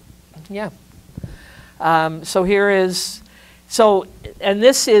 Yeah. So here is, and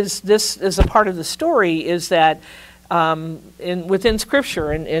this is a part of the story, is that within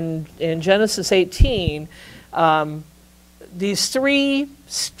Scripture, in Genesis 18, these 3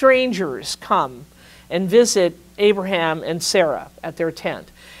 strangers come and visit Abraham and Sarah at their tent.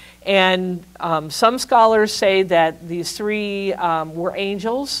 And some scholars say that these 3 were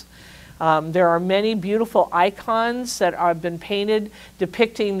angels. There are many beautiful icons that have been painted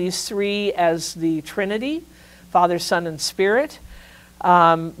depicting these 3 as the Trinity, Father, Son, and Spirit.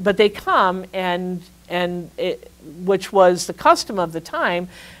 But they come, which was the custom of the time.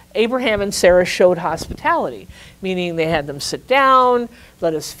 Abraham and Sarah showed hospitality, meaning they had them sit down,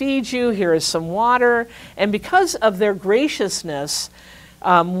 let us feed you, here is some water. And because of their graciousness,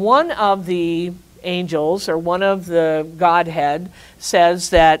 one of the angels, or one of the Godhead,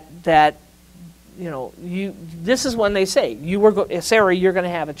 says that this is when they say, Sarah, you're going to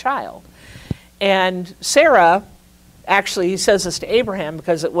have a child. And Sarah, actually, he says this to Abraham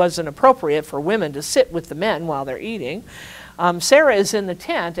because it wasn't appropriate for women to sit with the men while they're eating. Sarah is in the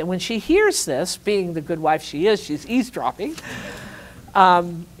tent, and when she hears this, being the good wife she is, she's eavesdropping.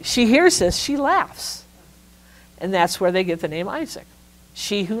 She hears this, she laughs. And that's where they get the name Isaac.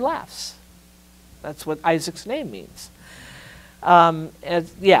 She who laughs. That's what Isaac's name means. Okay,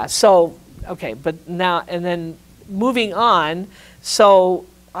 but now, and then moving on, so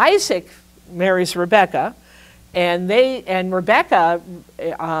Isaac marries Rebekah, and Rebekah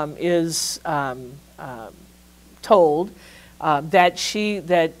is told that she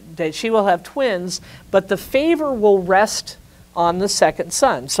will have twins, but the favor will rest on the second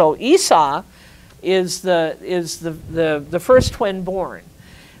son. So Esau is the first twin born,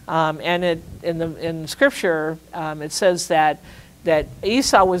 and in Scripture it says that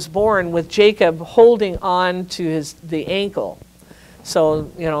Esau was born with Jacob holding on to the ankle,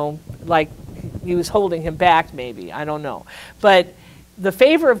 so like he was holding him back, maybe, I don't know, but the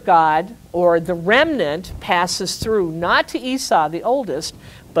favor of God, or the remnant, passes through not to Esau, the oldest,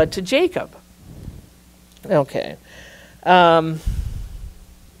 but to Jacob. Okay. Okay,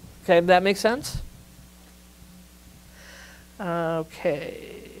 that makes sense?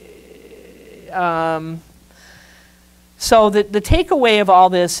 Okay. So the takeaway of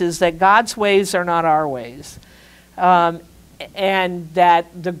all this is that God's ways are not our ways. And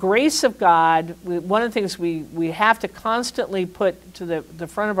that the grace of God, one of the things we have to constantly put to the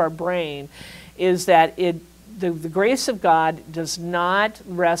front of our brain is that the grace of God does not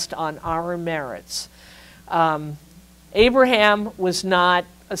rest on our merits. Abraham was not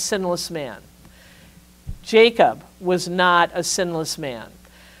a sinless man. Jacob was not a sinless man.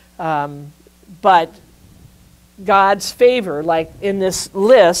 But God's favor, like in this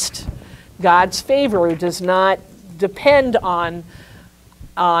list, God's favor does not depend on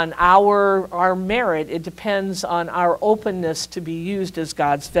our merit. It depends on our openness to be used as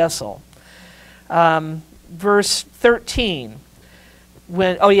God's vessel. Verse 13.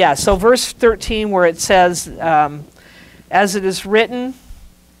 So verse 13 where it says, as it is written,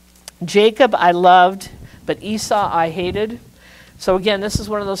 Jacob I loved, but Esau I hated. So again, this is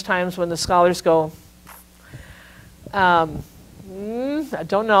one of those times when the scholars go, I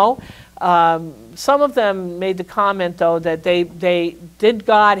don't know. Some of them made the comment, though, that did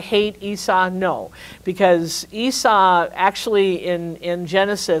God hate Esau? No, because Esau actually in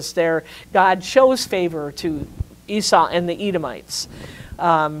Genesis there, God shows favor to Esau and the Edomites,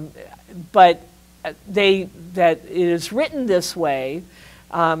 but that it is written this way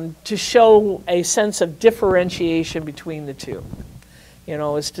to show a sense of differentiation between the two,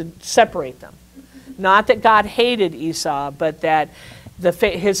 is to separate them. Not that God hated Esau, but that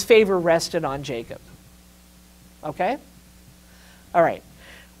his favor rested on Jacob. Okay? All right.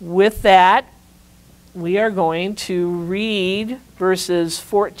 With that, we are going to read verses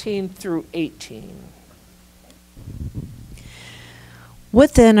 14 through 18.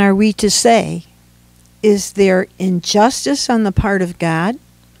 What then are we to say? Is there injustice on the part of God?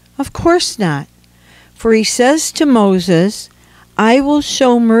 Of course not. For he says to Moses, I will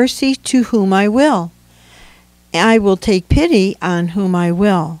show mercy to whom I will. I will take pity on whom I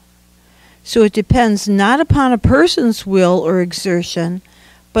will. So it depends not upon a person's will or exertion,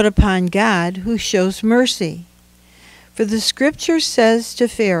 but upon God who shows mercy. For the Scripture says to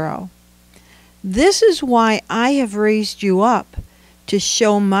Pharaoh, this is why I have raised you up, to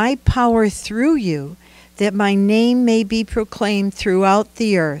show my power through you, that my name may be proclaimed throughout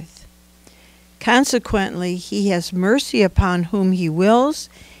the earth. Consequently, he has mercy upon whom he wills,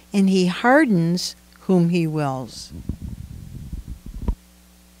 and he hardens whom he wills.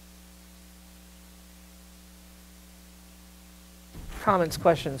 Comments,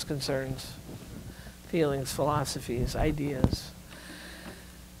 questions, concerns, feelings, philosophies, ideas.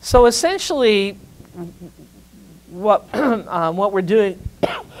 So essentially, what we're doing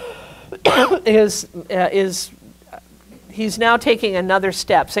is he's now taking another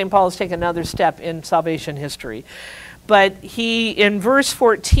step. St. Paul is taking another step in salvation history. But in verse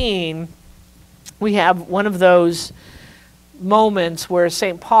 14, we have one of those moments where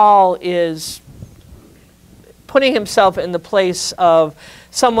St. Paul is putting himself in the place of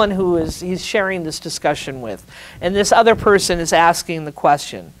someone who he's sharing this discussion with. And this other person is asking the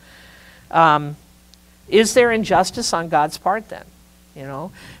question, is there injustice on God's part then? You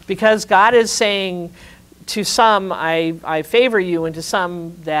know, because God is saying to some, I favor you, and to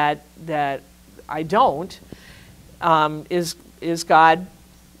some that I don't. Is God,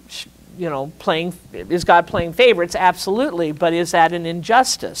 you know, is God playing favorites? Absolutely, but is that an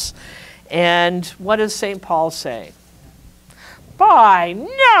injustice? And what does St. Paul say? By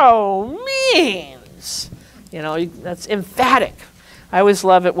no means. You know, that's emphatic. I always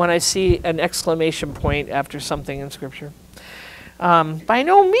love it when I see an exclamation point after something in Scripture. By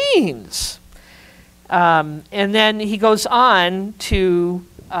no means. And then he goes on to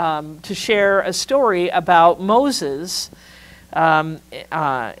share a story about Moses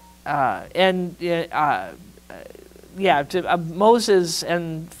Moses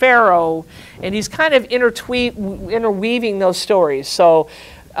and Pharaoh, and he's kind of interweaving those stories. So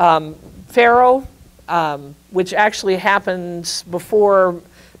Pharaoh, which actually happens before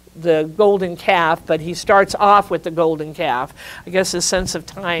the golden calf, but he starts off with the golden calf. I guess his sense of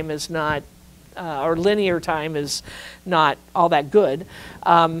time is not, or linear time is not all that good.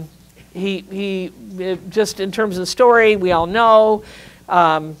 He just in terms of the story, we all know,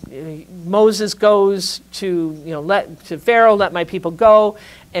 Moses goes to Pharaoh, let my people go,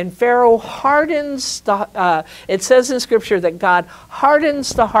 and Pharaoh hardens it says in Scripture that God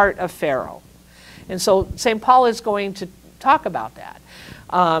hardens the heart of Pharaoh. And so St. Paul is going to talk about that.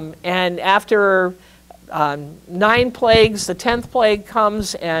 And after 9 plagues, the 10th plague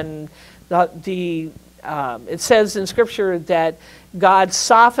comes, and it says in Scripture that God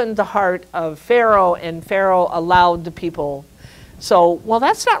softened the heart of Pharaoh, and Pharaoh allowed the people. So, well,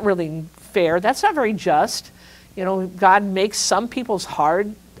 that's not really fair. That's not very just. You know, God makes some people's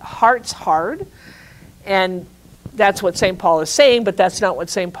hearts hard, and that's what St. Paul is saying, but that's not what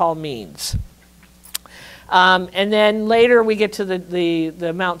St. Paul means. And then later we get to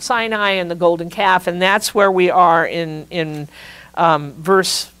the Mount Sinai and the golden calf, and that's where we are in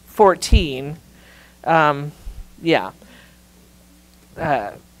verse 14. Not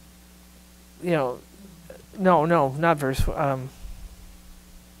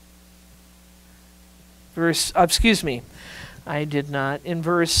verse. Excuse me, I did not. In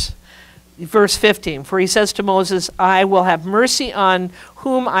verse 15, for he says to Moses, I will have mercy on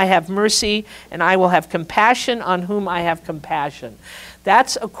whom I have mercy, and I will have compassion on whom I have compassion.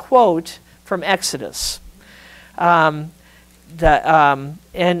 That's a quote from Exodus.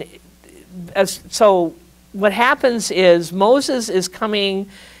 So what happens is Moses is coming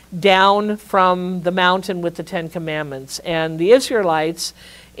down from the mountain with the 10 Commandments, and the Israelites,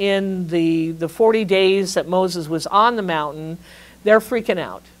 in the 40 days that Moses was on the mountain, they're freaking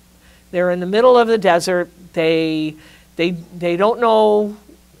out. They're in the middle of the desert. They don't know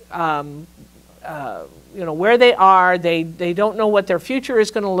where they are. They don't know what their future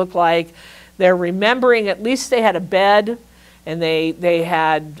is going to look like. They're remembering at least they had a bed, and they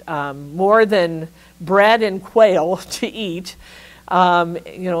had more than bread and quail to eat.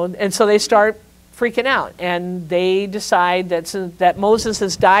 And so they start freaking out, and they decide that Moses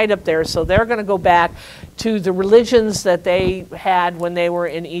has died up there, so they're going to go back to the religions that they had when they were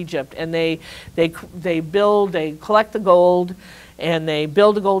in Egypt, and they collect the gold, and they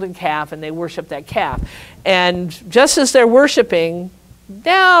build a golden calf, and they worship that calf. And just as they're worshiping,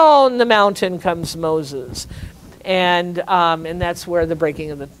 down the mountain comes Moses, and that's where the breaking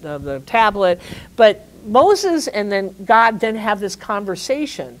of the tablet. But Moses and then God then have this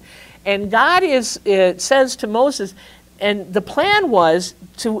conversation, and God it says to Moses, and the plan was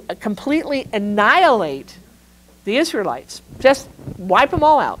to completely annihilate the Israelites, just wipe them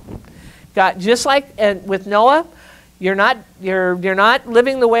all out. God, just like with Noah, you're not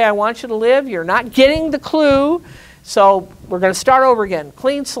living the way I want you to live. You're not getting the clue, so we're going to start over again,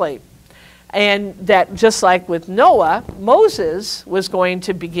 clean slate. And that just like with Noah, Moses was going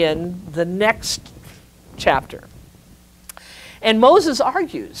to begin the next chapter. And Moses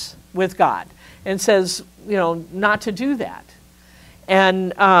argues with God and says, not to do that.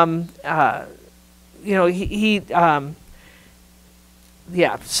 And,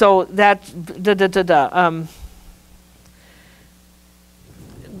 so that,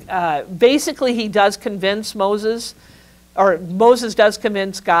 basically he does convince Moses, or Moses does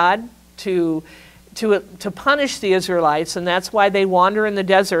convince God to punish the Israelites, and that's why they wander in the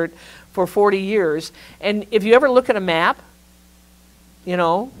desert for 40 years. And if you ever look at a map, It's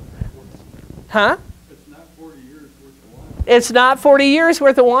not 40 years worth of wandering. It's not 40 years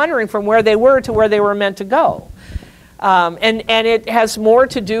worth of wandering from where they were to where they were meant to go. And it has more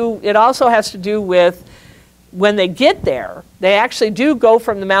to do, it also has to do with when they get there, they actually do go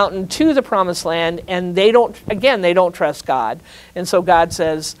from the mountain to the promised land, and they don't trust God. And so God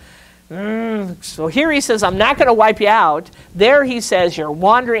says, so here he says, I'm not going to wipe you out. There he says, you're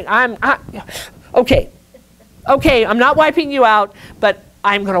wandering. Okay, I'm not wiping you out, but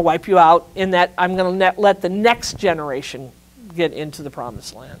I'm going to wipe you out in that I'm going to let the next generation get into the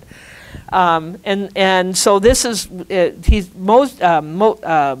promised land. And so this is,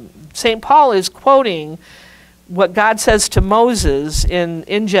 St. Paul is quoting what God says to Moses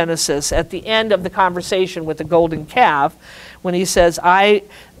in Genesis at the end of the conversation with the golden calf, when he says, I,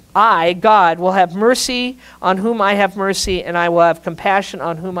 God, will have mercy on whom I have mercy, and I will have compassion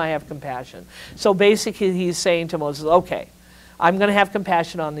on whom I have compassion. So basically he's saying to Moses, okay, I'm going to have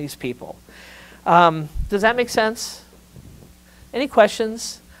compassion on these people. Does that make sense? Any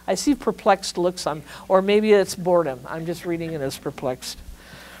questions? I see perplexed looks on, or maybe it's boredom. I'm just reading it as perplexed.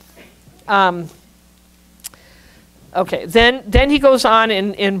 Okay, then he goes on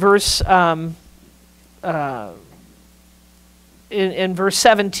in verse in verse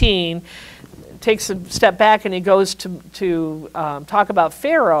 17, takes a step back and he goes to talk about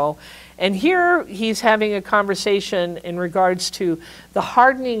Pharaoh. And here he's having a conversation in regards to the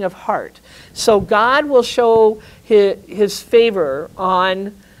hardening of heart. So God will show his favor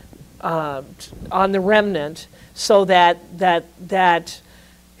on the remnant, so that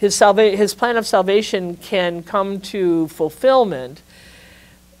his plan of salvation can come to fulfillment.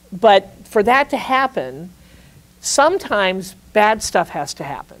 But for that to happen, sometimes bad stuff has to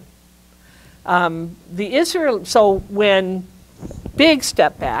happen. So when, big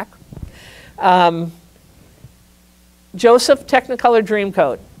step back, Joseph, Technicolor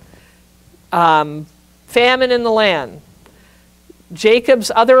Dreamcoat, famine in the land,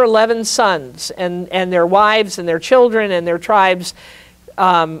 Jacob's other 11 sons and their wives and their children and their tribes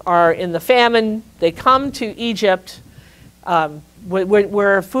are in the famine. They come to Egypt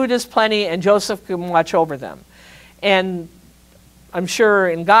where food is plenty and Joseph can watch over them. And I'm sure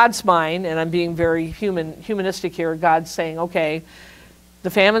in God's mind, and I'm being very humanistic here, God's saying, okay, the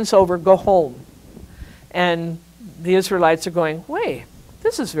famine's over, go home. And the Israelites are going, wait,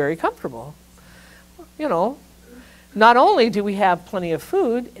 this is very comfortable. You know, not only do we have plenty of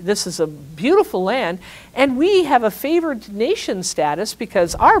food, this is a beautiful land, and we have a favored nation status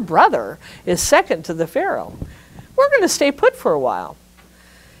because our brother is second to the Pharaoh. We're going to stay put for a while.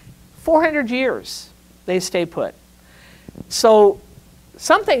 400 years they stay put. So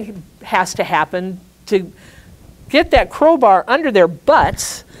something has to happen to get that crowbar under their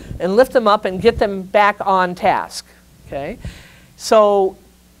butts and lift them up and get them back on task. Okay? So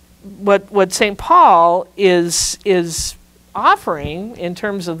what St. Paul is offering in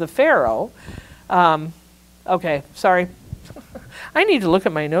terms of the Pharaoh, okay, sorry. I need to look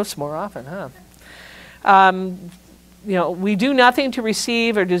at my notes more often, huh? You know, we do nothing to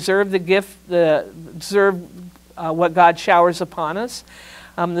receive or deserve the gift, what God showers upon us.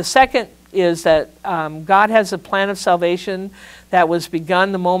 The second is that God has a plan of salvation that was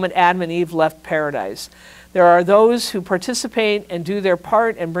begun the moment Adam and Eve left paradise. There are those who participate and do their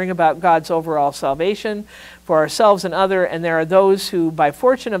part and bring about God's overall salvation for ourselves and others, and there are those who, by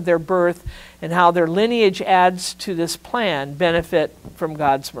fortune of their birth and how their lineage adds to this plan, benefit from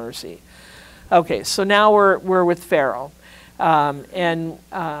God's mercy. Okay, so now we're with Pharaoh. So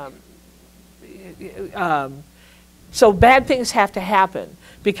bad things have to happen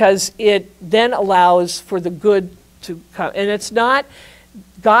because it then allows for the good to come. And it's not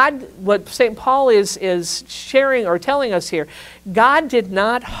God, what St. Paul is sharing or telling us here, God did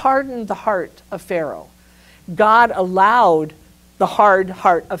not harden the heart of Pharaoh. God allowed the hard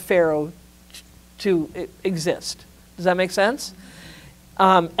heart of Pharaoh to exist. Does that make sense?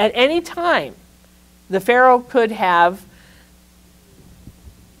 At any time, the Pharaoh could have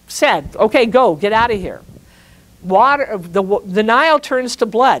said, okay, go, get out of here. Water, the Nile turns to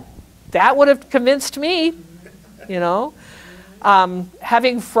blood. That would have convinced me, you know.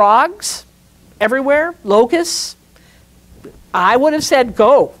 Having frogs everywhere, locusts, I would have said,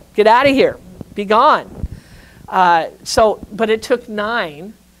 go, get out of here, be gone. But it took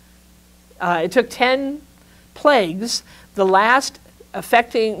 9, it took 10 plagues, the last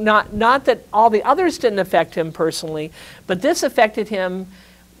affecting, not that all the others didn't affect him personally, but this affected him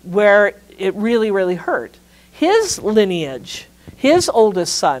where it really, really hurt. His lineage, his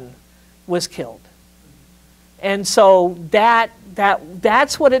oldest son was killed. And so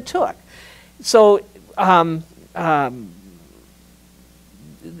that's what it took. So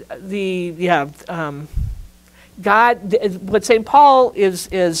God, what St. Paul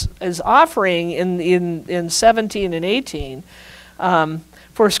is offering in 17 and 18,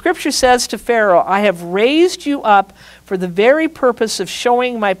 for For Scripture says to Pharaoh, I have raised you up for the very purpose of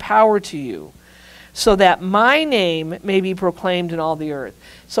showing my power to you, so that my name may be proclaimed in all the earth.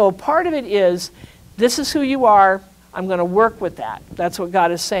 So part of it is, this is who you are, I'm going to work with that. That's what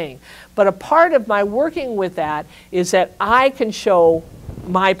God is saying. But a part of my working with that is that I can show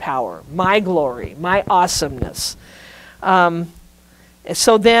my power, my glory, my awesomeness.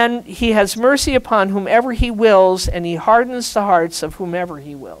 So then he has mercy upon whomever he wills, and he hardens the hearts of whomever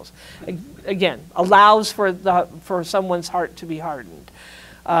he wills. Again, allows for someone's heart to be hardened.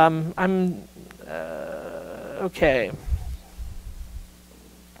 Okay.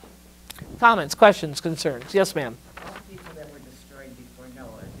 Comments, questions, concerns? Yes, ma'am. All the people that were destroyed before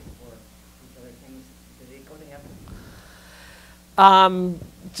Noah, before these other things, did they go to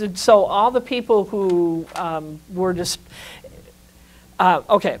heaven? So all the people who were just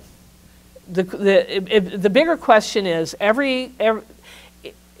okay. The bigger question is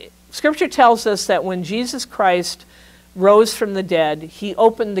Scripture tells us that when Jesus Christ rose from the dead, he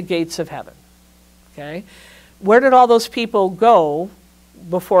opened the gates of heaven. Okay, where did all those people go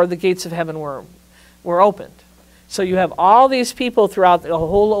before the gates of heaven were opened? So you have all these people throughout the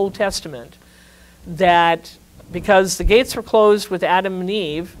whole Old Testament that, because the gates were closed with Adam and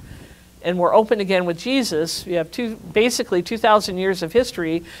Eve and were opened again with Jesus, you have basically 2,000 years of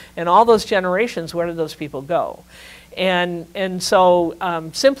history, and all those generations, where did those people go? And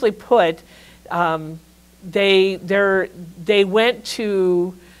so simply put, they went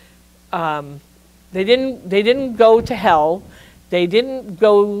to they didn't go to hell, they didn't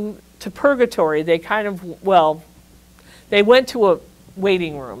go to purgatory. They they went to a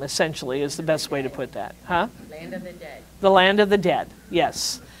waiting room, essentially, is the best way to put that. Huh? Land of the dead. The land of the dead,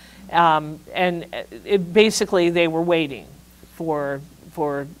 yes. And basically they were waiting for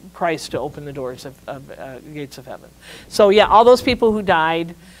Christ to open the doors of gates of heaven. So yeah, all those people who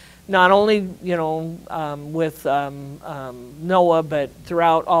died, not only with Noah, but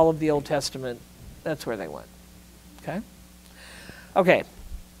throughout all of the Old Testament, that's where they went. Okay? Okay.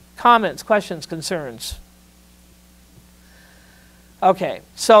 Comments, questions, concerns? Okay.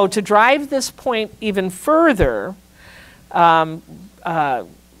 So to drive this point even further, Paul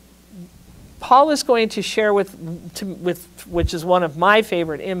is going to share with which is one of my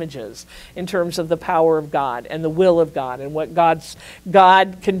favorite images in terms of the power of God and the will of God and what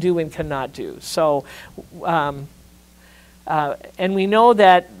God can do and cannot do. So, and we know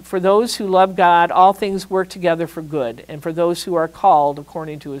that for those who love God, all things work together for good, and for those who are called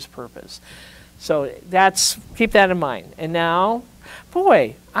according to his purpose. So keep that in mind. And now,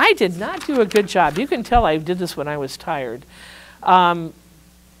 boy, I did not do a good job. You can tell I did this when I was tired.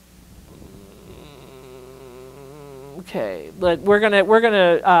 Okay, but we're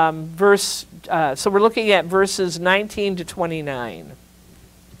gonna verse. So we're looking at verses 19 to 29.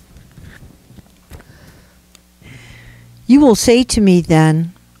 You will say to me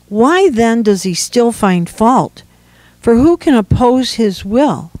then, why then does he still find fault? For who can oppose his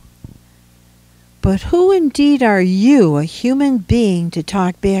will? But who indeed are you, a human being, to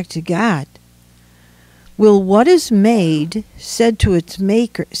talk back to God? Will what is made say to its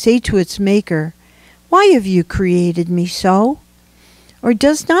maker, why have you created me so? Or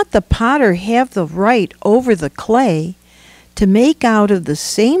does not the potter have the right over the clay to make out of the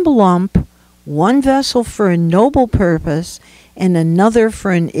same lump one vessel for a noble purpose and another for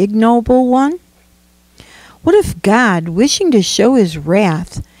an ignoble one? What if God, wishing to show his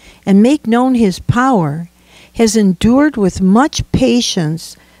wrath and make known his power, has endured with much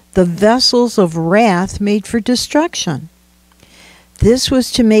patience the vessels of wrath made for destruction? This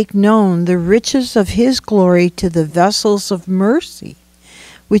was to make known the riches of his glory to the vessels of mercy,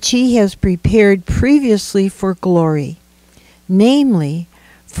 which he has prepared previously for glory, namely,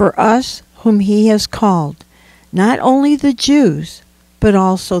 for us whom he has called, not only the Jews, but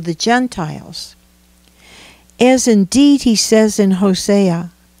also the Gentiles. As indeed he says in Hosea,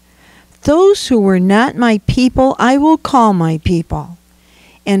 those who were not my people I will call my people,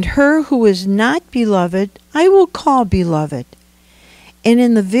 and her who is not beloved I will call beloved. And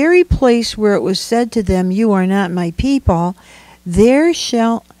in the very place where it was said to them, you are not my people, there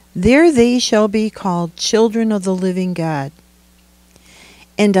they shall be called children of the living God.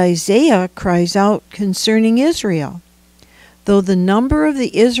 And Isaiah cries out concerning Israel, though the number of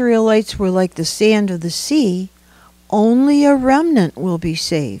the Israelites were like the sand of the sea, only a remnant will be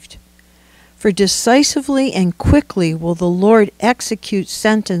saved. For decisively and quickly will the Lord execute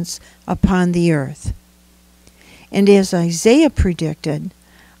sentence upon the earth. And as Isaiah predicted,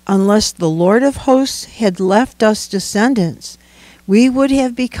 unless the Lord of hosts had left us descendants, we would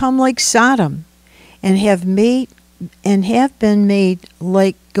have become like Sodom, and have made and have been made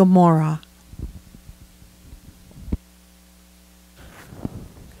like Gomorrah.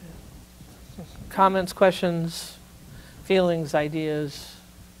 Comments, questions, feelings, ideas,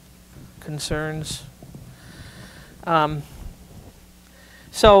 concerns?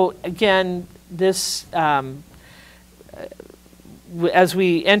 So again, this, as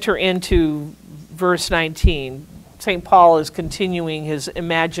we enter into verse 19, St. Paul is continuing his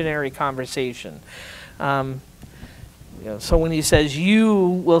imaginary conversation. So when he says, "You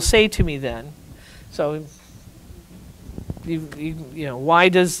will say to me then," so why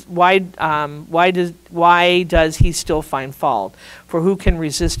does he still find fault? For who can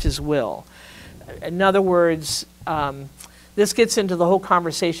resist his will? In other words, this gets into the whole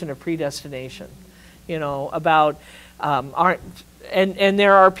conversation of predestination. About and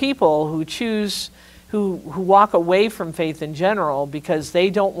there are people who choose who walk away from faith in general because they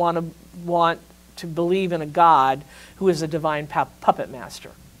don't want to believe in a God who is a divine puppet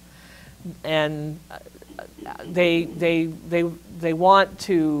master, and they want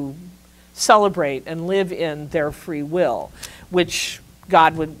to celebrate and live in their free will, which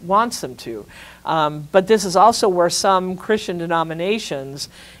God wants them to. But this is also where some Christian denominations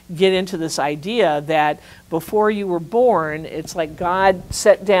get into this idea that before you were born, it's like God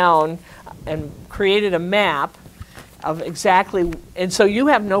sat down and created a map of exactly, and so you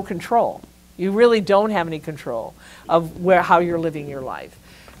have no control. You really don't have any control of how you're living your life.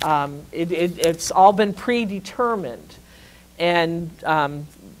 It's all been predetermined, and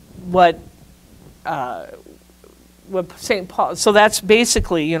what St. Paul. So that's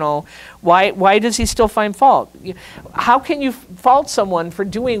basically, why does he still find fault? How can you fault someone for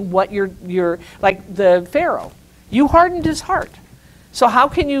doing what you're like the Pharaoh? You hardened his heart, so how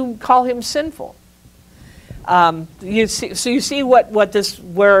can you call him sinful? You see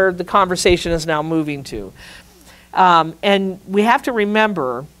where the conversation is now moving to. And we have to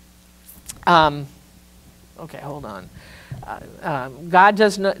remember, okay, hold on.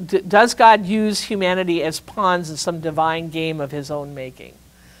 Does God use humanity as pawns in some divine game of his own making?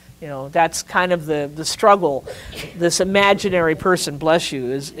 That's kind of the struggle this imaginary person, bless you,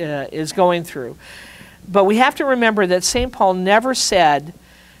 is going through. But we have to remember that St. Paul never said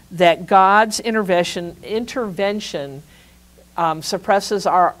that God's intervention suppresses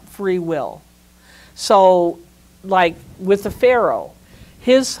our free will. So, like with the Pharaoh,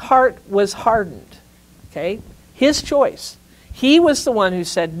 his heart was hardened, okay? His choice. He was the one who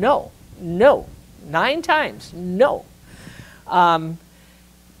said no, 9 times, no.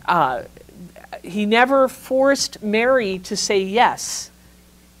 He never forced Mary to say yes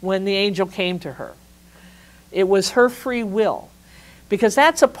when the angel came to her. It was her free will, because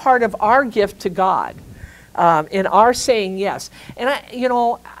that's a part of our gift to God, in our saying yes. And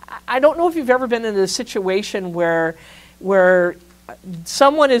I don't know if you've ever been in a situation where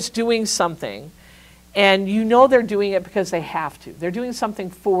someone is doing something and they're doing it because they have to. They're doing something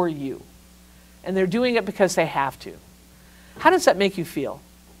for you, and they're doing it because they have to. How does that make you feel?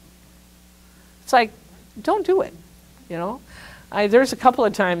 It's like, don't do it. There's a couple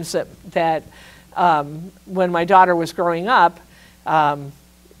of times that when my daughter was growing up,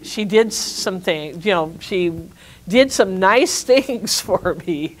 she did something, she did some nice things for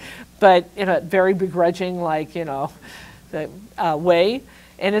me, but in a very begrudging, way.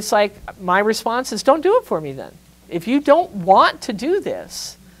 And it's like, my response is, don't do it for me then. If you don't want to do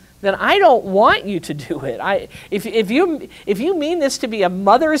this, then I don't want you to do it. If you mean this to be a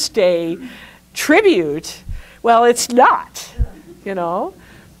Mother's Day tribute, well, it's not,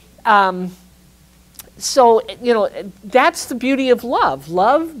 So, that's the beauty of love.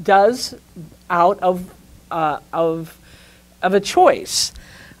 Love does out of a choice.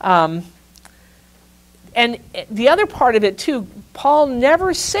 And the other part of it, too, Paul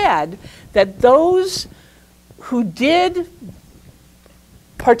never said that those who did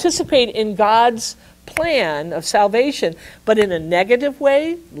participate in God's plan of salvation, but in a negative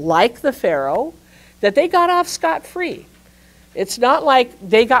way, like the Pharaoh, that they got off scot-free. It's not like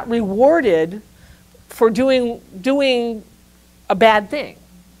they got rewarded for doing a bad thing.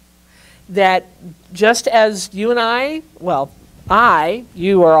 That just as you and I,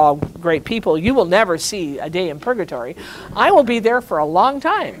 you are all great people, you will never see a day in purgatory. I will be there for a long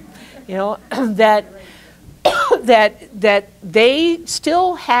time. That they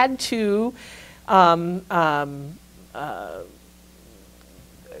still had to what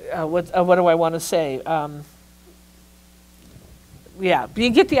do I want to say? Yeah, you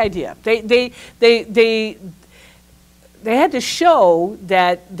get the idea. They had to show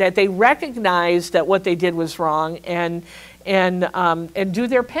that they recognized that what they did was wrong and do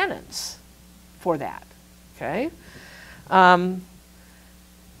their penance for that. Okay,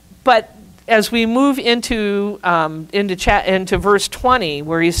 But as we move into verse 20,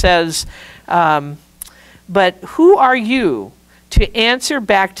 where he says, but who are you to answer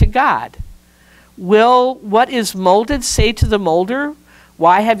back to God? Will what is molded say to the molder,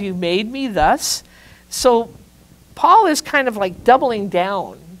 why have you made me thus? So Paul is kind of like doubling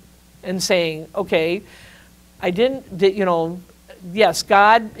down and saying, okay, yes,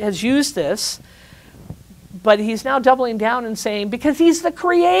 God has used this, but he's now doubling down and saying, because he's the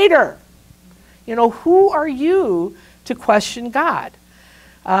creator. Who are you to question God?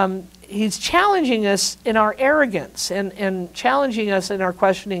 He's challenging us in our arrogance and challenging us in our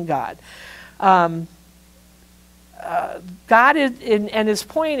questioning God. God is, and his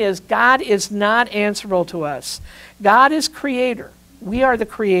point is, God is not answerable to us. God is creator. We are the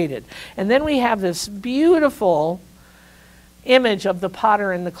created. And then we have this beautiful image of the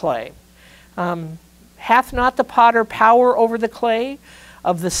potter and the clay. Hath not the potter power over the clay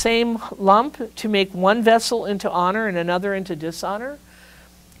of the same lump to make one vessel into honor and another into dishonor?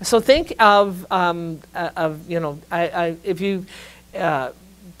 So think of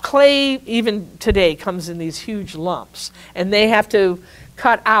clay even today comes in these huge lumps, and they have to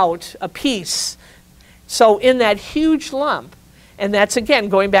cut out a piece. So in that huge lump, and that's again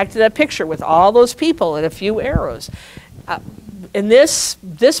going back to that picture with all those people and a few arrows, and this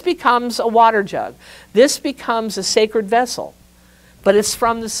becomes a water jug. This becomes a sacred vessel, but it's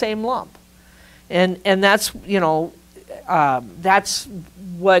from the same lump, and that's that's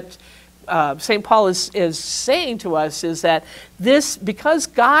what St. Paul is saying to us, is that this, because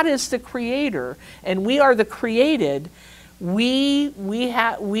God is the creator and we are the created, we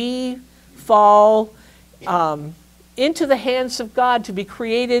fall into the hands of God to be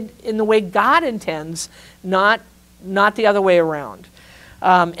created in the way God intends, not the other way around.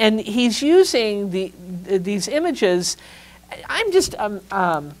 And he's using these images. I'm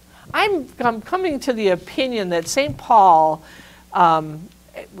coming to the opinion that St. Paul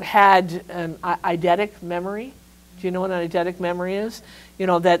had an eidetic memory. Do you know what an eidetic memory is?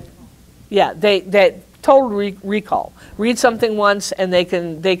 They total recall. Read something once and they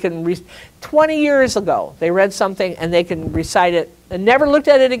can 20 years ago they read something and they can recite it and never looked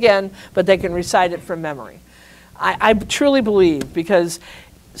at it again, but they can recite it from memory. I truly believe, because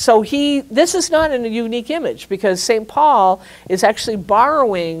this is not a unique image, because St. Paul is actually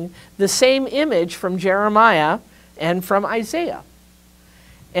borrowing the same image from Jeremiah and from Isaiah.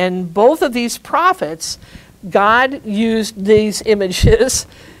 And both of these prophets, God used these images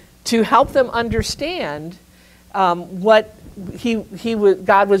to help them understand what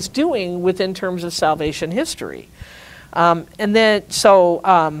God was doing within terms of salvation history. So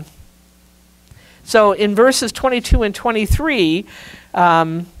in verses 22 and 23,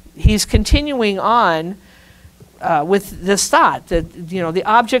 he's continuing on with this thought that, the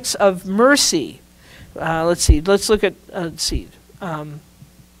objects of mercy. Let's look at,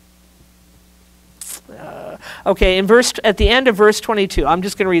 okay, at the end of verse 22, I'm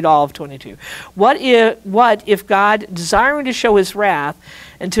just going to read all of 22. What if God, desiring to show his wrath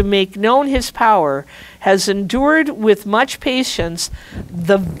and to make known his power, has endured with much patience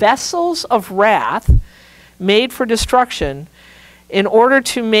the vessels of wrath made for destruction, in order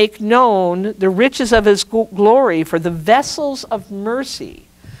to make known the riches of his glory for the vessels of mercy?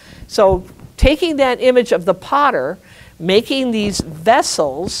 So taking that image of the potter, making these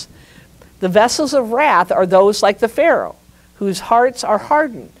vessels, the vessels of wrath are those like the Pharaoh, whose hearts are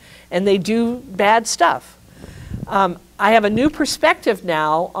hardened and they do bad stuff. I have a new perspective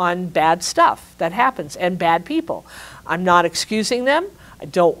now on bad stuff that happens and bad people. I'm not excusing them.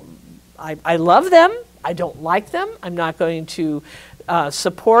 I love them. I don't like them. I'm not going to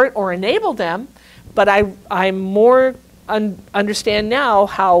support or enable them, but I more understand now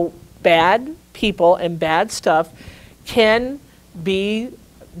how bad people and bad stuff can be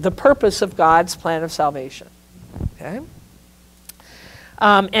the purpose of God's plan of salvation. Okay?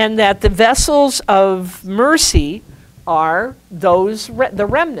 And that the vessels of mercy are the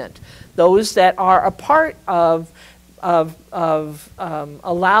remnant, those that are a part of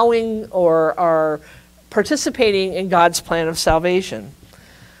allowing or are participating in God's plan of salvation.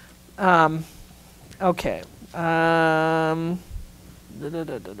 Okay.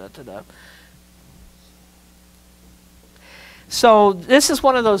 So this is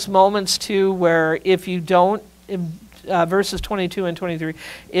one of those moments too where if you don't, verses 22 and 23,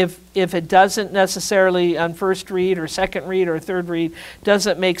 if it doesn't necessarily on first read or second read or third read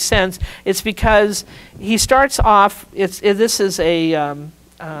doesn't make sense, it's because he starts off.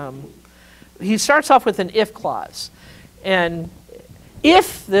 He starts off with an if clause, and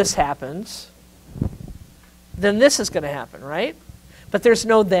if this happens, then this is going to happen, right? But there's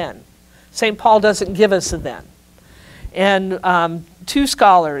no then. St. Paul doesn't give us a then. And two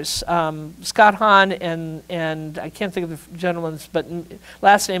scholars, Scott Hahn and I can't think of the gentleman's, but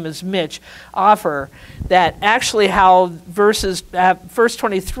last name is Mitch, offer that actually how verse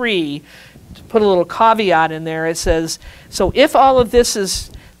 23, to put a little caveat in there, it says, so if all of this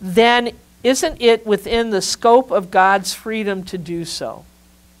is, then isn't it within the scope of God's freedom to do so?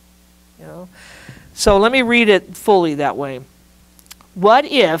 You know? So let me read it fully that way. What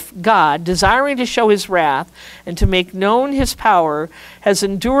if God, desiring to show his wrath and to make known his power, has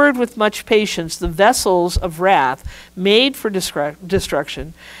endured with much patience the vessels of wrath made for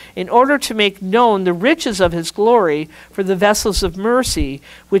destruction, in order to make known the riches of his glory for the vessels of mercy,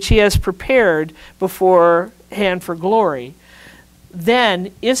 which he has prepared beforehand for glory?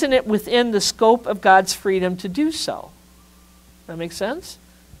 Then isn't it within the scope of God's freedom to do so? That makes sense?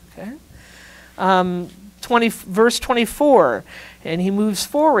 Okay. Verse 24, and he moves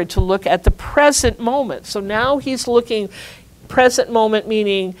forward to look at the present moment. So now he's looking, present moment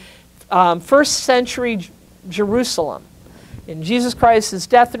meaning first century Jerusalem. In Jesus Christ's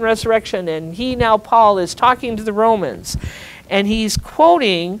death and resurrection, and he now, Paul, is talking to the Romans. And he's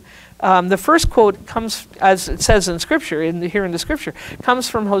quoting, the first quote comes, as it says in Scripture, here in the Scripture, comes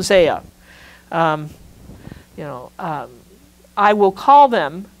from Hosea. I will call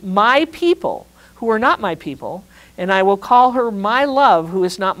them my people, who are not my people, and I will call her my love, who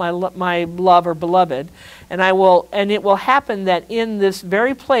is not my love or beloved, and it will happen that in this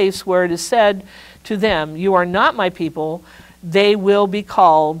very place where it is said to them, you are not my people, they will be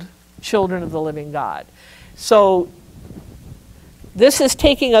called children of the living God. So this is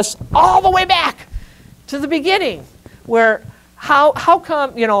taking us all the way back to the beginning, where how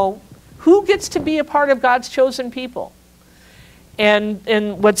come, who gets to be a part of God's chosen people?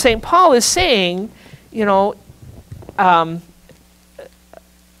 And what St. Paul is saying, God,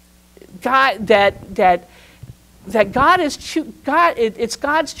 that God is God. It's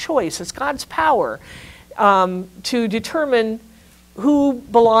God's choice. It's God's power to determine who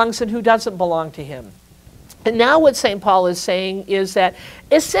belongs and who doesn't belong to Him. And now what St. Paul is saying is that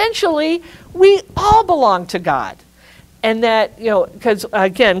essentially we all belong to God. And that, because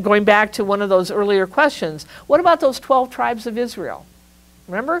again, going back to one of those earlier questions, what about those 12 tribes of Israel?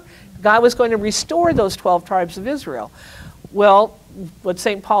 Remember? God was going to restore those 12 tribes of Israel. Well, what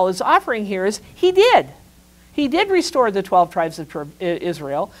St. Paul is offering here is he did. He did restore the 12 tribes of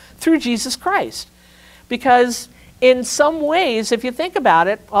Israel through Jesus Christ. Because in some ways, if you think about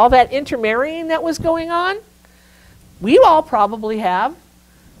it, all that intermarrying that was going on, we all probably have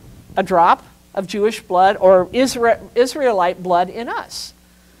a drop of Jewish blood or Israelite blood in us,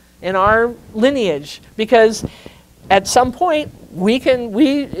 in our lineage, because at some point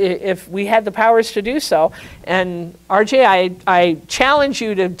if we had the powers to do so, and RJ, I challenge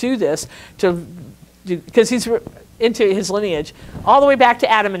you to do this, because he's into his lineage all the way back to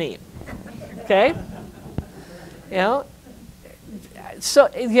Adam and Eve. Okay, so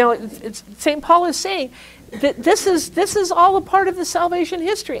St. Paul is saying that this is all a part of the salvation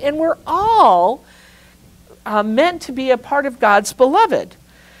history, and we're all meant to be a part of God's beloved.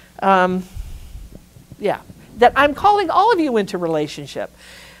 That I'm calling all of you into relationship,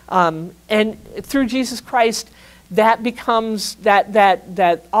 and through Jesus Christ, that becomes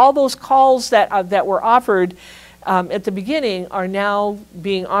that all those calls that were offered at the beginning are now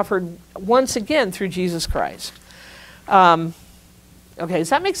being offered once again through Jesus Christ. Okay, does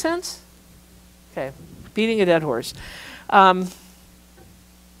that make sense? Okay. Beating a dead horse. That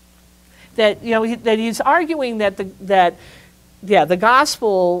he's arguing that the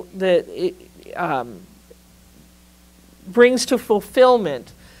gospel brings to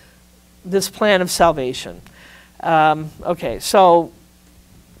fulfillment this plan of salvation. Okay, so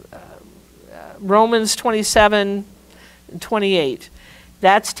Romans 27 and 28.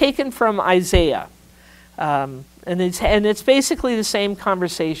 That's taken from Isaiah, and it's basically the same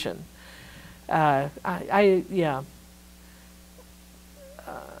conversation. Again,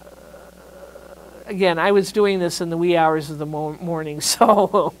 I was doing this in the wee hours of the morning,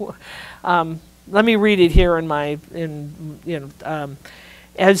 so let me read it here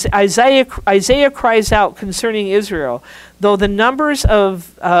as Isaiah cries out concerning Israel, though the numbers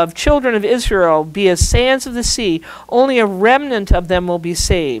of children of Israel be as sands of the sea, only a remnant of them will be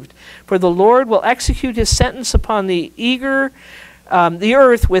saved. For the Lord will execute his sentence upon the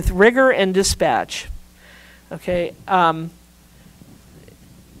earth with rigor and dispatch. Okay, the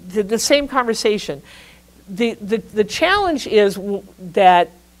same conversation. The challenge is that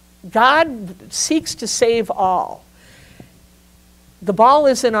God seeks to save all. The ball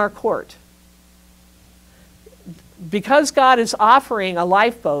is in our court. because God is offering a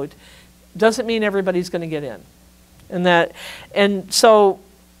lifeboat, doesn't mean everybody's going to get in. And so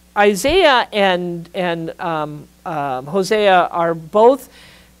Isaiah and Hosea are both,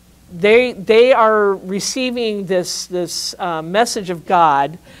 they are receiving this message of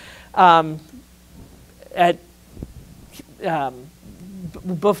God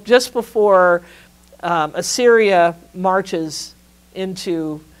just before Assyria marches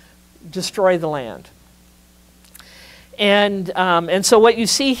into destroy the land. And so what you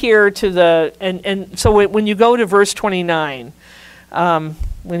see here so when you go to verse 29,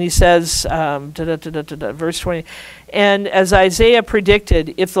 when he says, verse 20, and as Isaiah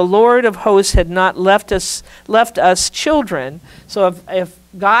predicted, if the Lord of hosts had not left us children, so if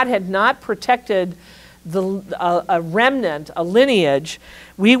God had not protected a remnant, a lineage,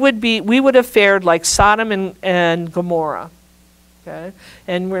 we would have fared like Sodom and Gomorrah. Okay,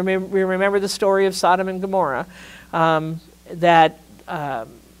 and we remember the story of Sodom and Gomorrah. And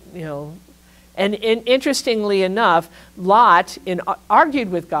interestingly enough, Lot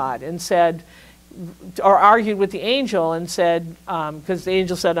argued with God and said, or argued with the angel and said, because the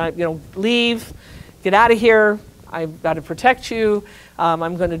angel said, leave, get out of here. I've got to protect you.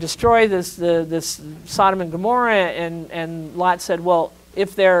 I'm going to destroy this Sodom and Gomorrah. And Lot said, well,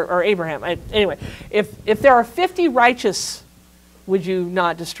 if there are 50 righteous, would you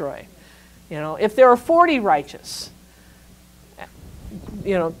not destroy? If there are 40 righteous,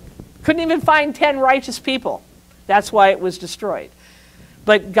 couldn't even find 10 righteous people. That's why it was destroyed.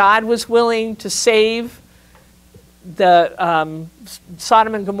 But God was willing to save the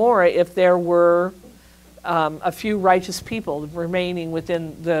Sodom and Gomorrah if there were a few righteous people remaining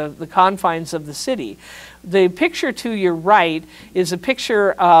within the confines of the city. The picture to your right is a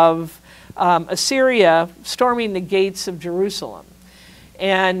picture of Assyria storming the gates of Jerusalem.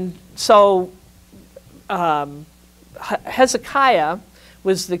 And so Hezekiah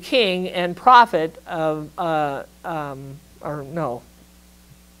was the king and prophet of, and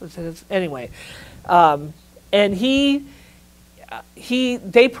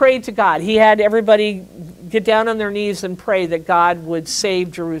they prayed to God. He had everybody get down on their knees and pray that God would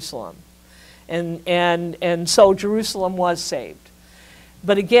save Jerusalem. And so Jerusalem was saved.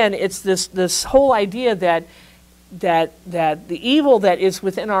 But again, it's this whole idea that the evil that is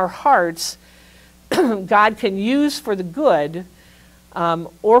within our hearts, God can use for the good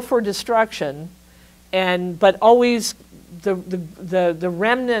or for destruction, but always the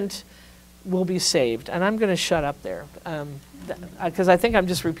remnant will be saved. And I'm going to shut up there because I think I'm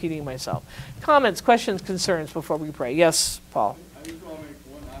just repeating myself. Comments, questions, concerns before we pray? Yes, Paul. I just want to make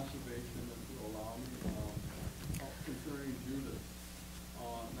one observation, if you allow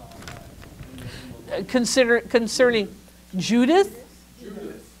me, concerning Judas. Concerning Judith?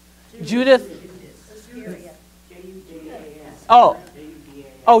 Judith. Oh,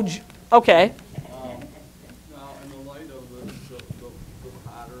 okay. Now, in the light of the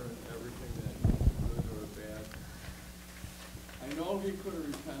potter and everything that is good or bad, I know he could have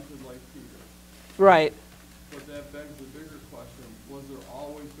repented like Peter. Right. But that begs the bigger question, was there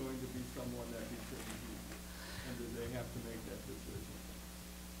always going to be someone that betrayed Jesus? And did they have to make that decision?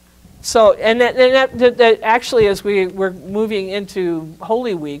 So, and that actually, as we're moving into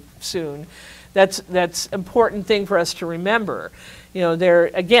Holy Week soon, that's important thing for us to remember. There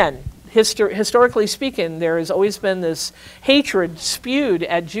again, historically speaking, there has always been this hatred spewed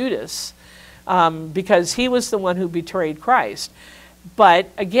at Judas because he was the one who betrayed Christ. But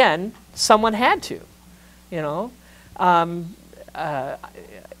again, someone had to,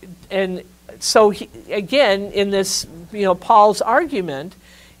 and so again, in this, Paul's argument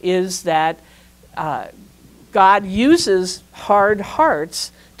is that God uses hard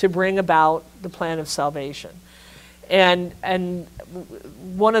hearts to bring about the plan of salvation. And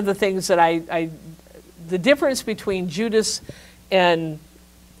one of the things that the difference between Judas and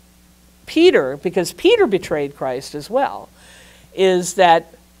Peter, because Peter betrayed Christ as well, is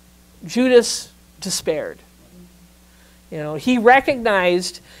that Judas despaired. He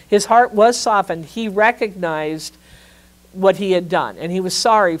recognized, his heart was softened, he recognized what he had done, and he was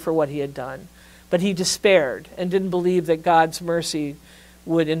sorry for what he had done, but he despaired and didn't believe that God's mercy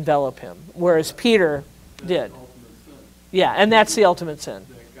would envelop him, whereas Peter did. Yeah, and that's the ultimate sin.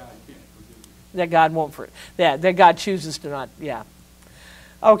 That God won't forgive. That God chooses to not, yeah.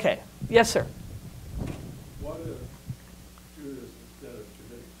 Okay, yes, sir. What if Judas, instead of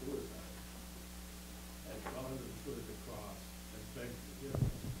committing suicide, had gone to the foot of the cross and begged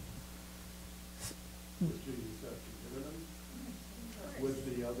forgiveness? Would Jesus have forgiven him? Would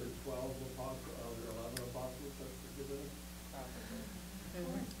the other 11 apostles have forgiven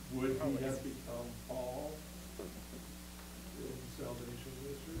him? Would he have become Paul?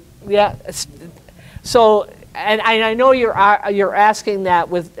 Yeah. So, and I know you're asking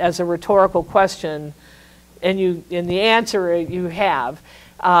that as a rhetorical question, and the answer you have,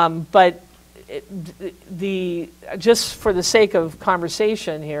 but just for the sake of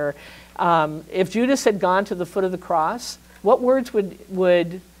conversation here, if Judas had gone to the foot of the cross, what words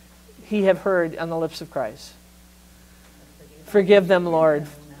would he have heard on the lips of Christ? Forgive them, Lord.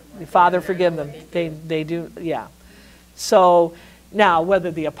 Father, forgive them. They do, yeah. So now, whether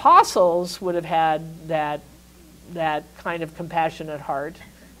the apostles would have had that kind of compassionate heart,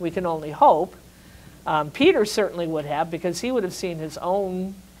 we can only hope. Peter certainly would have, because he would have seen his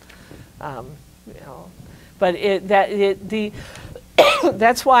own, But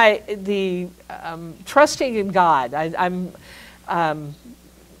that's why the trusting in God. I'm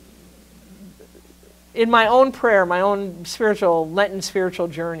in my own prayer, my own Lenten spiritual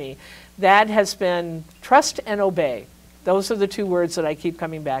journey. That has been trust and obey. Those are the two words that I keep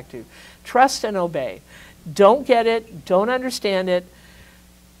coming back to. Trust and obey. Don't get it. Don't understand it.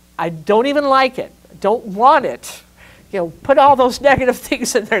 I don't even like it. Don't want it. Put all those negative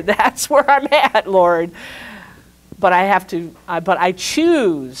things in there. That's where I'm at, Lord. But I have to. But I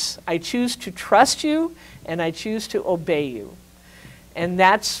choose. I choose to trust you, and I choose to obey you. And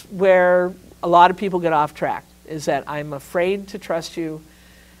that's where a lot of people get off track. Is that I'm afraid to trust you.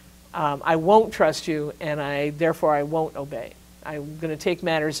 I won't trust you, and therefore I won't obey. I'm going to take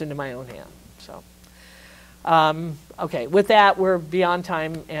matters into my own hand. So, okay. With that, we're beyond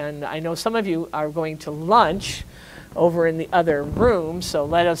time, and I know some of you are going to lunch over in the other room. So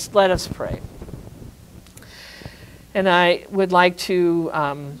let us pray. And I would like to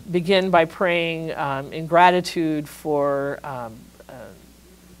begin by praying in gratitude for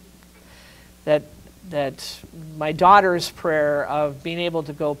that my daughter's prayer of being able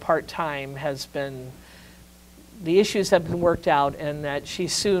to go part-time the issues have been worked out, and that she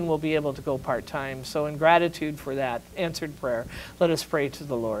soon will be able to go part-time. So in gratitude for that answered prayer, let us pray to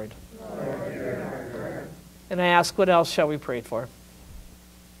the Lord. Lord, hear our prayer. And I ask, what else shall we pray for?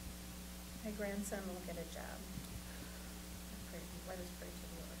 My grandson will get a job. Let us pray to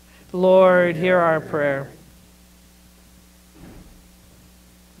the Lord. Lord, hear our prayer.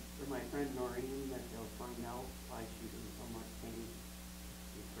 For my friend Noreen, that they'll find out why she's in so much pain.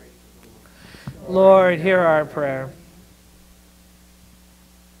 We pray to the Lord. Lord, hear our prayer.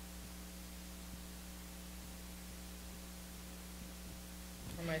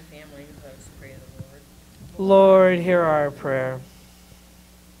 For my family, let us pray to the Lord. Lord, hear our prayer.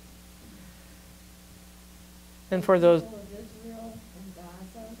 And for those... People of Israel and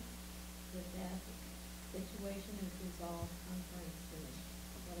Gaza, that situation is resolved sometime soon.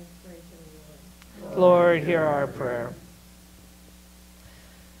 Let us pray to the Lord. Lord, hear our prayer.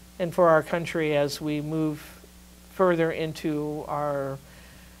 And for our country as we move further into our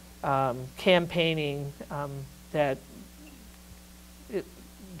campaigning, that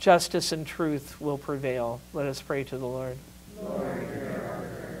justice and truth will prevail. Let us pray to the Lord. Lord, hear our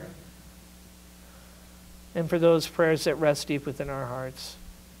prayer. And for those prayers that rest deep within our hearts,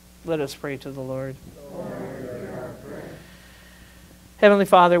 let us pray to the Lord. Lord, hear our prayer. Heavenly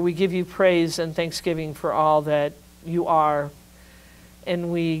Father, we give you praise and thanksgiving for all that you are.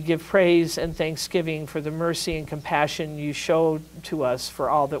 And we give praise and thanksgiving for the mercy and compassion you show to us for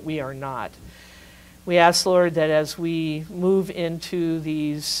all that we are not. We ask, Lord, that as we move into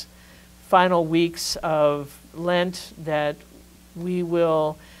these final weeks of Lent, that we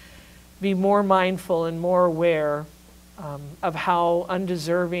will be more mindful and more aware of how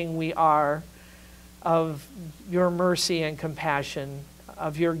undeserving we are of your mercy and compassion,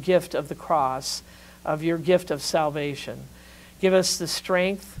 of your gift of the cross, of your gift of salvation. Give us the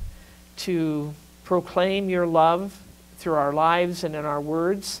strength to proclaim your love through our lives and in our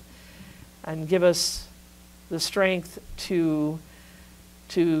words, and give us the strength to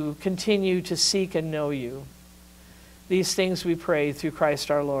continue to seek and know you. These things we pray through Christ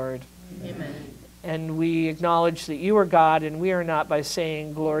our Lord. Amen. And we acknowledge that you are God and we are not, by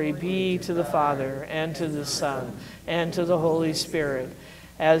saying, Glory be to the Father, and to the Son, and to the Holy Spirit,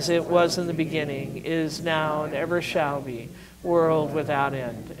 as it was in the beginning, is now, and ever shall be, world without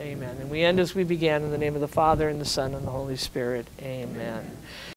end. Amen. And we end as we began, in the name of the Father, and the Son, and the Holy Spirit. Amen.